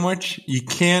 Best sandwich, you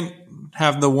can't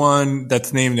have the one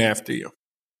that's named after you.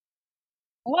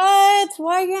 What?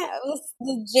 Why can't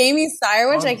the Jamie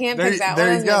Sirewich? I can't pick that one.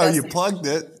 There you go. You plugged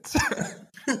it.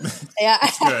 Yeah.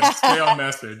 That's good. Stay on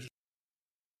message.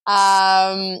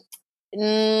 Well,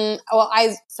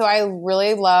 I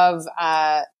really love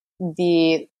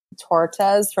the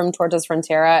tortas from Tortas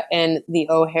Frontera in the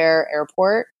O'Hare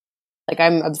Airport. Like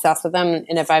I'm obsessed with them.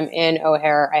 And if I'm in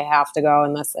O'Hare, I have to go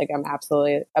unless like I'm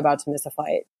absolutely about to miss a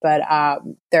flight. But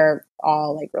they're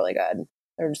all like really good.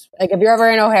 They're just like, if you're ever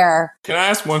in O'Hare. Can I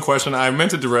ask one question? I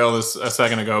meant to derail this a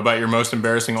second ago about your most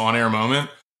embarrassing on-air moment.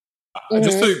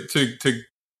 Just to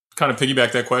kind of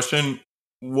piggyback that question,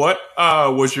 what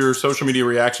was your social media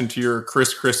reaction to your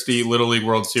Chris Christie Little League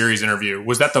World Series interview?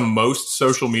 Was that the most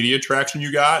social media traction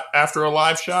you got after a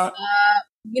live shot?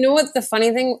 You know what the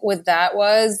funny thing with that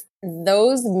was?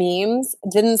 Those memes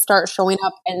didn't start showing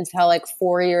up until like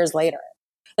 4 years later.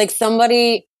 Like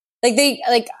somebody,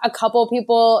 like a couple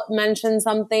people mentioned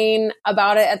something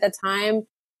about it at the time.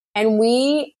 And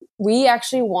we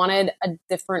actually wanted a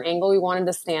different angle. We wanted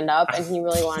to stand up, and he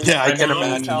really wanted to. Yeah, I can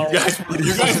imagine.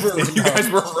 You guys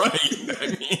were right.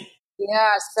 I mean.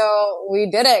 Yeah, so we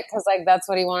did it because like that's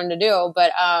what he wanted to do.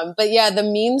 But yeah, the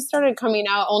memes started coming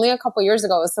out only a couple years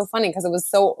ago. It was so funny because it was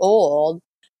so old.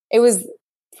 It was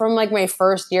from like my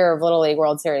first year of Little League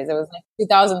World Series. It was like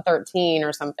 2013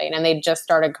 or something, and they just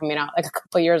started coming out like a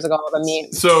couple years ago with the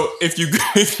memes. So if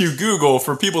you Google,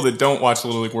 for people that don't watch the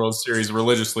Little League World Series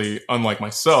religiously, unlike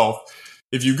myself,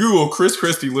 if you Google Chris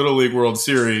Christie Little League World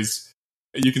Series,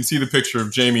 you can see the picture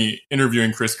of Jamie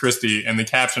interviewing Chris Christie, and the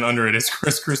caption under it is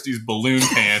Chris Christie's balloon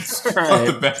pants. Right.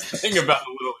 The best thing about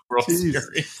the Little League World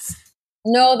Series.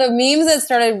 No, the memes that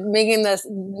started making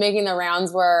the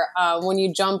rounds were when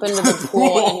you jump into the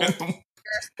pool and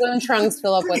your swim trunks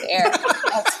fill up with air.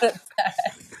 That's what it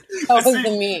said. That was the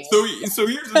meme. So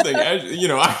here's the thing.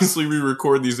 Obviously we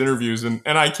record these interviews, and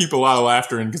I keep a lot of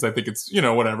laughter in because I think it's,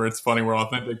 whatever. It's funny. We're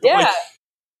authentic. But yeah.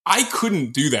 I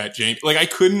couldn't do that, Jamie. Like, I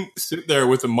couldn't sit there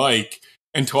with a mic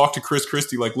and talk to Chris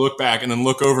Christie, like, look back and then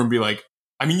look over and be like,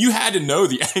 I mean, you had to know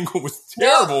the angle was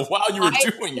terrible while you were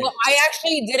doing it. Well, I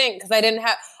actually didn't because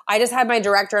I just had my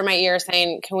director in my ear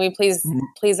saying, can we please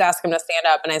ask him to stand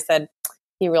up? And I said,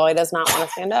 he really does not want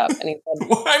to stand up. And he said,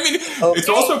 well, I mean, okay. It's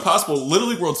also possible. Little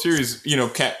League World Series,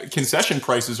 concession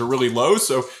prices are really low.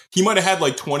 So he might have had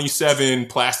like 27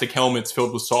 plastic helmets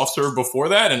filled with soft serve before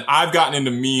that. And I've gotten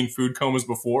into mean food comas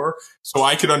before. So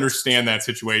I could understand that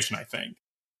situation, I think.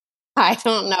 I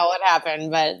don't know what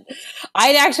happened, but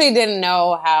I actually didn't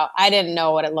know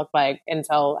what it looked like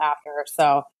until after.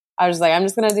 So I was like, I'm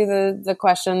just going to do the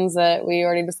questions that we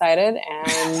already decided.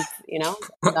 And,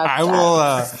 I will...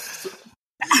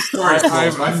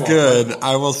 I'm good.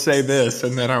 I will say this,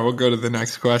 and then I will go to the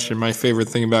next question. My favorite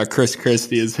thing about Chris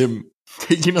Christie is him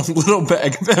taking a little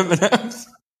bag of M&Ms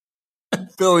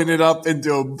and filling it up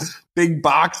into a big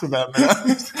box of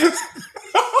M&Ms.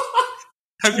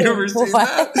 Have you ever seen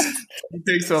that? He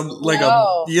takes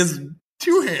he has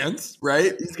two hands,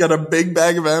 right? He's got a big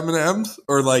bag of M&Ms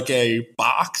or like a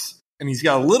box, and he's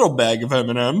got a little bag of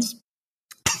M&Ms.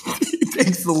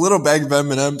 Takes the little bag of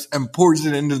M&Ms and pours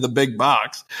it into the big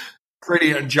box,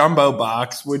 creating a jumbo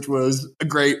box, which was a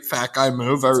great fat guy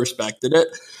move. I respected it.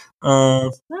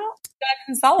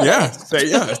 Consolidate.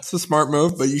 Yeah, it's a smart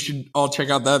move, but you should all check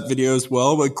out that video as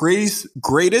well. But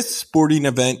greatest sporting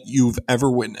event you've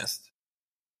ever witnessed?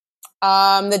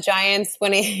 The Giants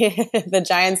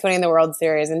winning the World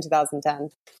Series in 2010.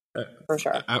 For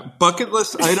sure. Bucket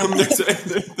list item.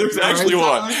 There's actually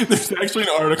one. There's actually an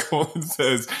article that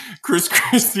says Chris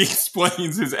Christie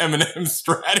explains his M&M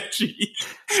strategy,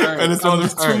 and it's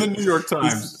from the New York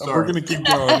Times. We're gonna keep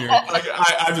going here.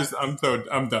 I'm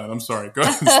done. I'm sorry. Go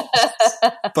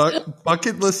ahead.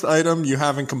 Bucket list item you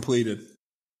haven't completed.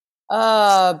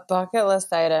 Bucket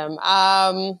list item.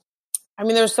 I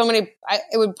mean, there's so many.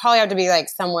 It would probably have to be like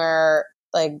somewhere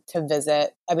like to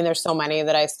visit. I mean, there's so many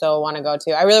that I still want to go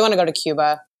to. I really want to go to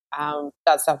Cuba.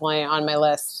 That's definitely on my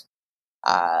list.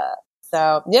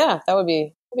 So yeah, that would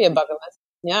be a bucket list.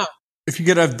 Yeah. If you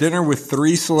could have dinner with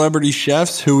 3 celebrity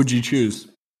chefs, who would you choose?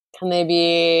 Can they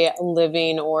be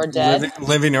living or dead?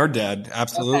 Living or dead,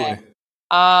 absolutely. Okay.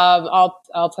 I'll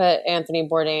put Anthony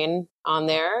Bourdain on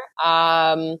there.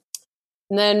 And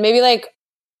then maybe like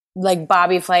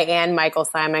Bobby Flay and Michael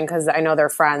Simon, because I know they're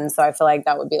friends, so I feel like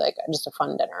that would be like just a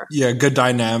fun dinner. Yeah, good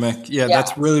dynamic. Yeah,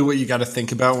 that's really what you got to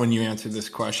think about when you answer this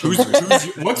question.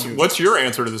 What's your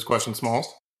answer to this question,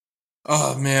 Smalls?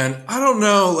 Oh man, I don't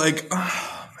know.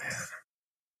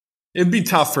 It'd be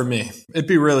tough for me. It'd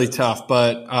be really tough,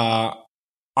 but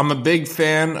I'm a big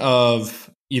fan of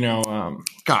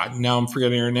God. Now I'm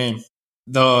forgetting her name.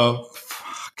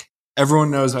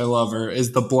 Everyone knows I love her.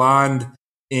 Is the blonde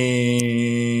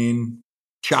in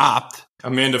Chopped?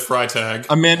 Amanda Freitag.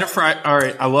 All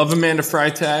right, I love Amanda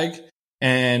Freitag.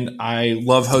 and I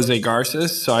love Jose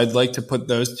Garces, so I'd like to put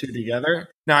those two together.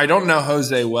 Now, I don't know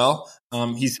Jose well.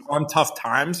 He's on tough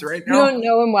times right now. You don't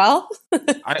know him well?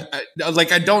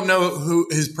 I don't know who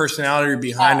his personality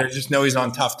behind. I just know he's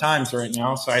on tough times right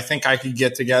now. So I think I could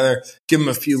get together, give him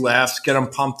a few laughs, get him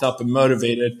pumped up and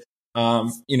motivated.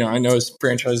 I know his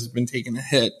franchise has been taking a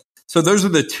hit. So those are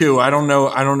the two. I don't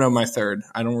know my third.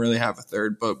 I don't really have a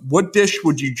third. But what dish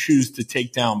would you choose to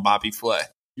take down Bobby Flay?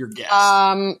 Your guess.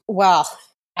 Well,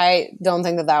 I don't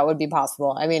think that would be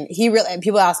possible. I mean,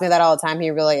 people ask me that all the time.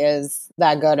 He really is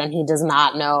that good, and he does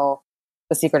not know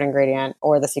the secret ingredient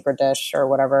or the secret dish or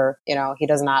whatever. He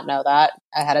does not know that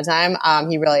ahead of time.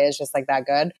 He really is just like that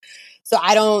good. So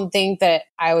I don't think that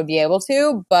I would be able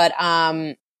to, but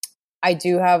I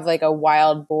do have like a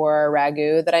wild boar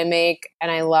ragu that I make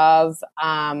and I love.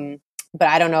 But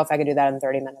I don't know if I could do that in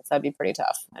 30 minutes. That'd be pretty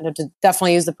tough. I'd have to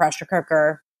definitely use the pressure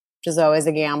cooker, which is always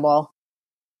a gamble.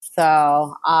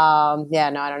 So, I don't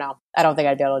know. I don't think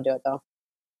I'd be able to do it though.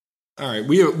 All right.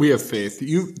 We have faith.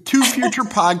 You two future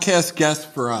podcast guests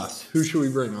for us. Who should we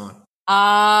bring on?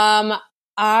 I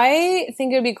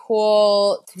think it'd be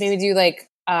cool to maybe do like,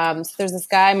 so there's this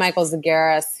guy, Michael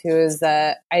Zagaris, who is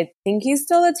I think he's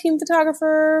still the team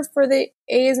photographer for the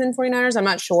A's and 49ers. I'm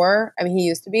not sure. I mean, he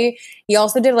used to be. He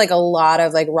also did like a lot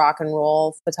of like rock and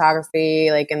roll photography,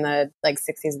 like in the like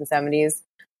 60s and 70s.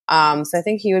 So I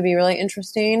think he would be really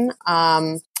interesting.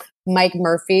 Mike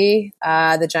Murphy,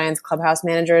 the Giants clubhouse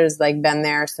manager, has like been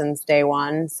there since day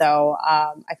one. So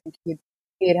I think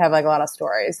he'd have like a lot of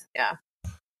stories. Yeah.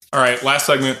 All right. Last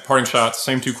segment, parting shots.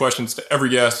 Same two questions to every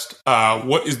guest.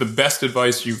 What is the best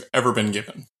advice you've ever been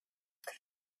given?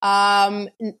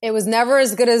 It was never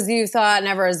as good as you thought,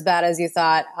 never as bad as you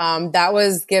thought. That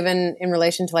was given in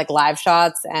relation to like live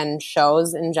shots and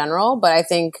shows in general, but I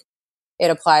think it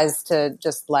applies to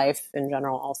just life in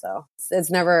general also.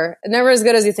 It's never as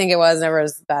good as you think it was, never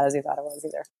as bad as you thought it was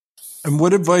either. And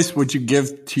what advice would you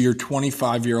give to your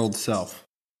 25-year-old self?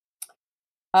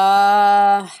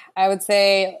 I would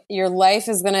say your life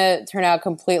is going to turn out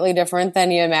completely different than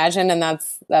you imagined, and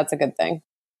that's a good thing.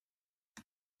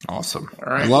 Awesome.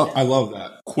 All right. I love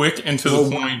that. Quick and to the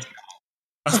point.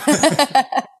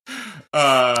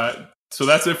 So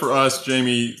that's it for us.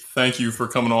 Jamie, thank you for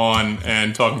coming on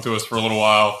and talking to us for a little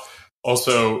while.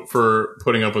 Also for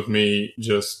putting up with me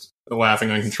just laughing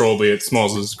uncontrollably at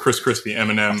Smalls' Chris Crispy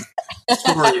M&M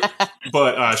story.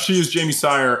 But she is Jamie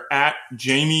Sire at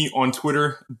Jamie on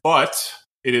Twitter, but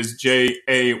it is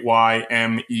Jaymee.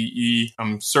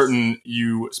 I'm certain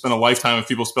you spent a lifetime of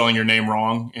people spelling your name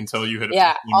wrong until you hit it.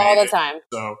 Yeah, all the time.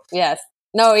 So yes.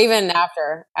 No, even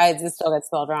after, I still get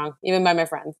spelled wrong, even by my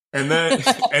friends. And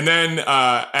then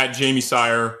at Jamie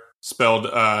Sire, spelled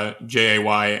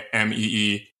Jaymee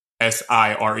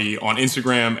Sire on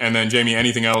Instagram. And then Jamie,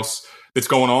 anything else that's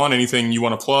going on? Anything you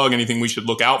want to plug? Anything we should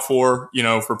look out for?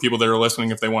 For people that are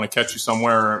listening, if they want to catch you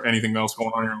somewhere, or anything else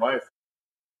going on in your life?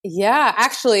 Yeah,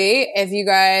 actually, if you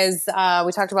guys,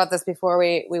 we talked about this before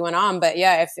we went on, but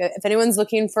yeah, if anyone's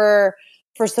looking for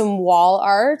some wall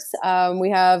art,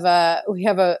 we have a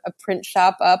print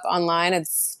shop up online.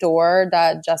 It's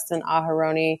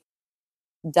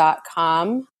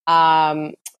store.justinaharoni.com.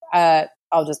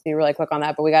 I'll just be really quick on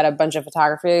that, but we got a bunch of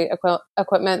photography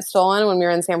equipment stolen when we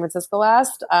were in San Francisco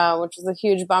last, which was a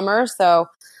huge bummer. So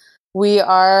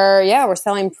we're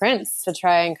selling prints to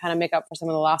try and kind of make up for some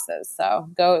of the losses. So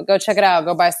go check it out.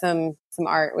 Go buy some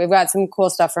art. We've got some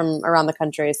cool stuff from around the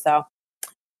country. So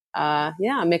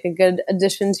make a good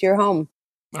addition to your home.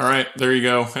 All right, there you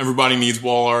go. Everybody needs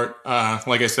wall art.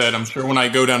 Like I said, I'm sure when I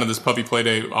go down to this puppy play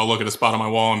day, I'll look at a spot on my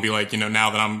wall and be like, now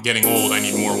that I'm getting old, I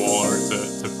need more wall art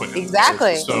to put in.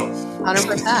 Exactly. So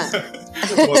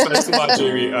 100%. Well, thanks a lot,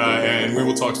 Jamie, and we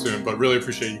will talk soon. But really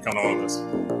appreciate you coming on with us.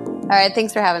 All right,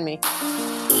 thanks for having me.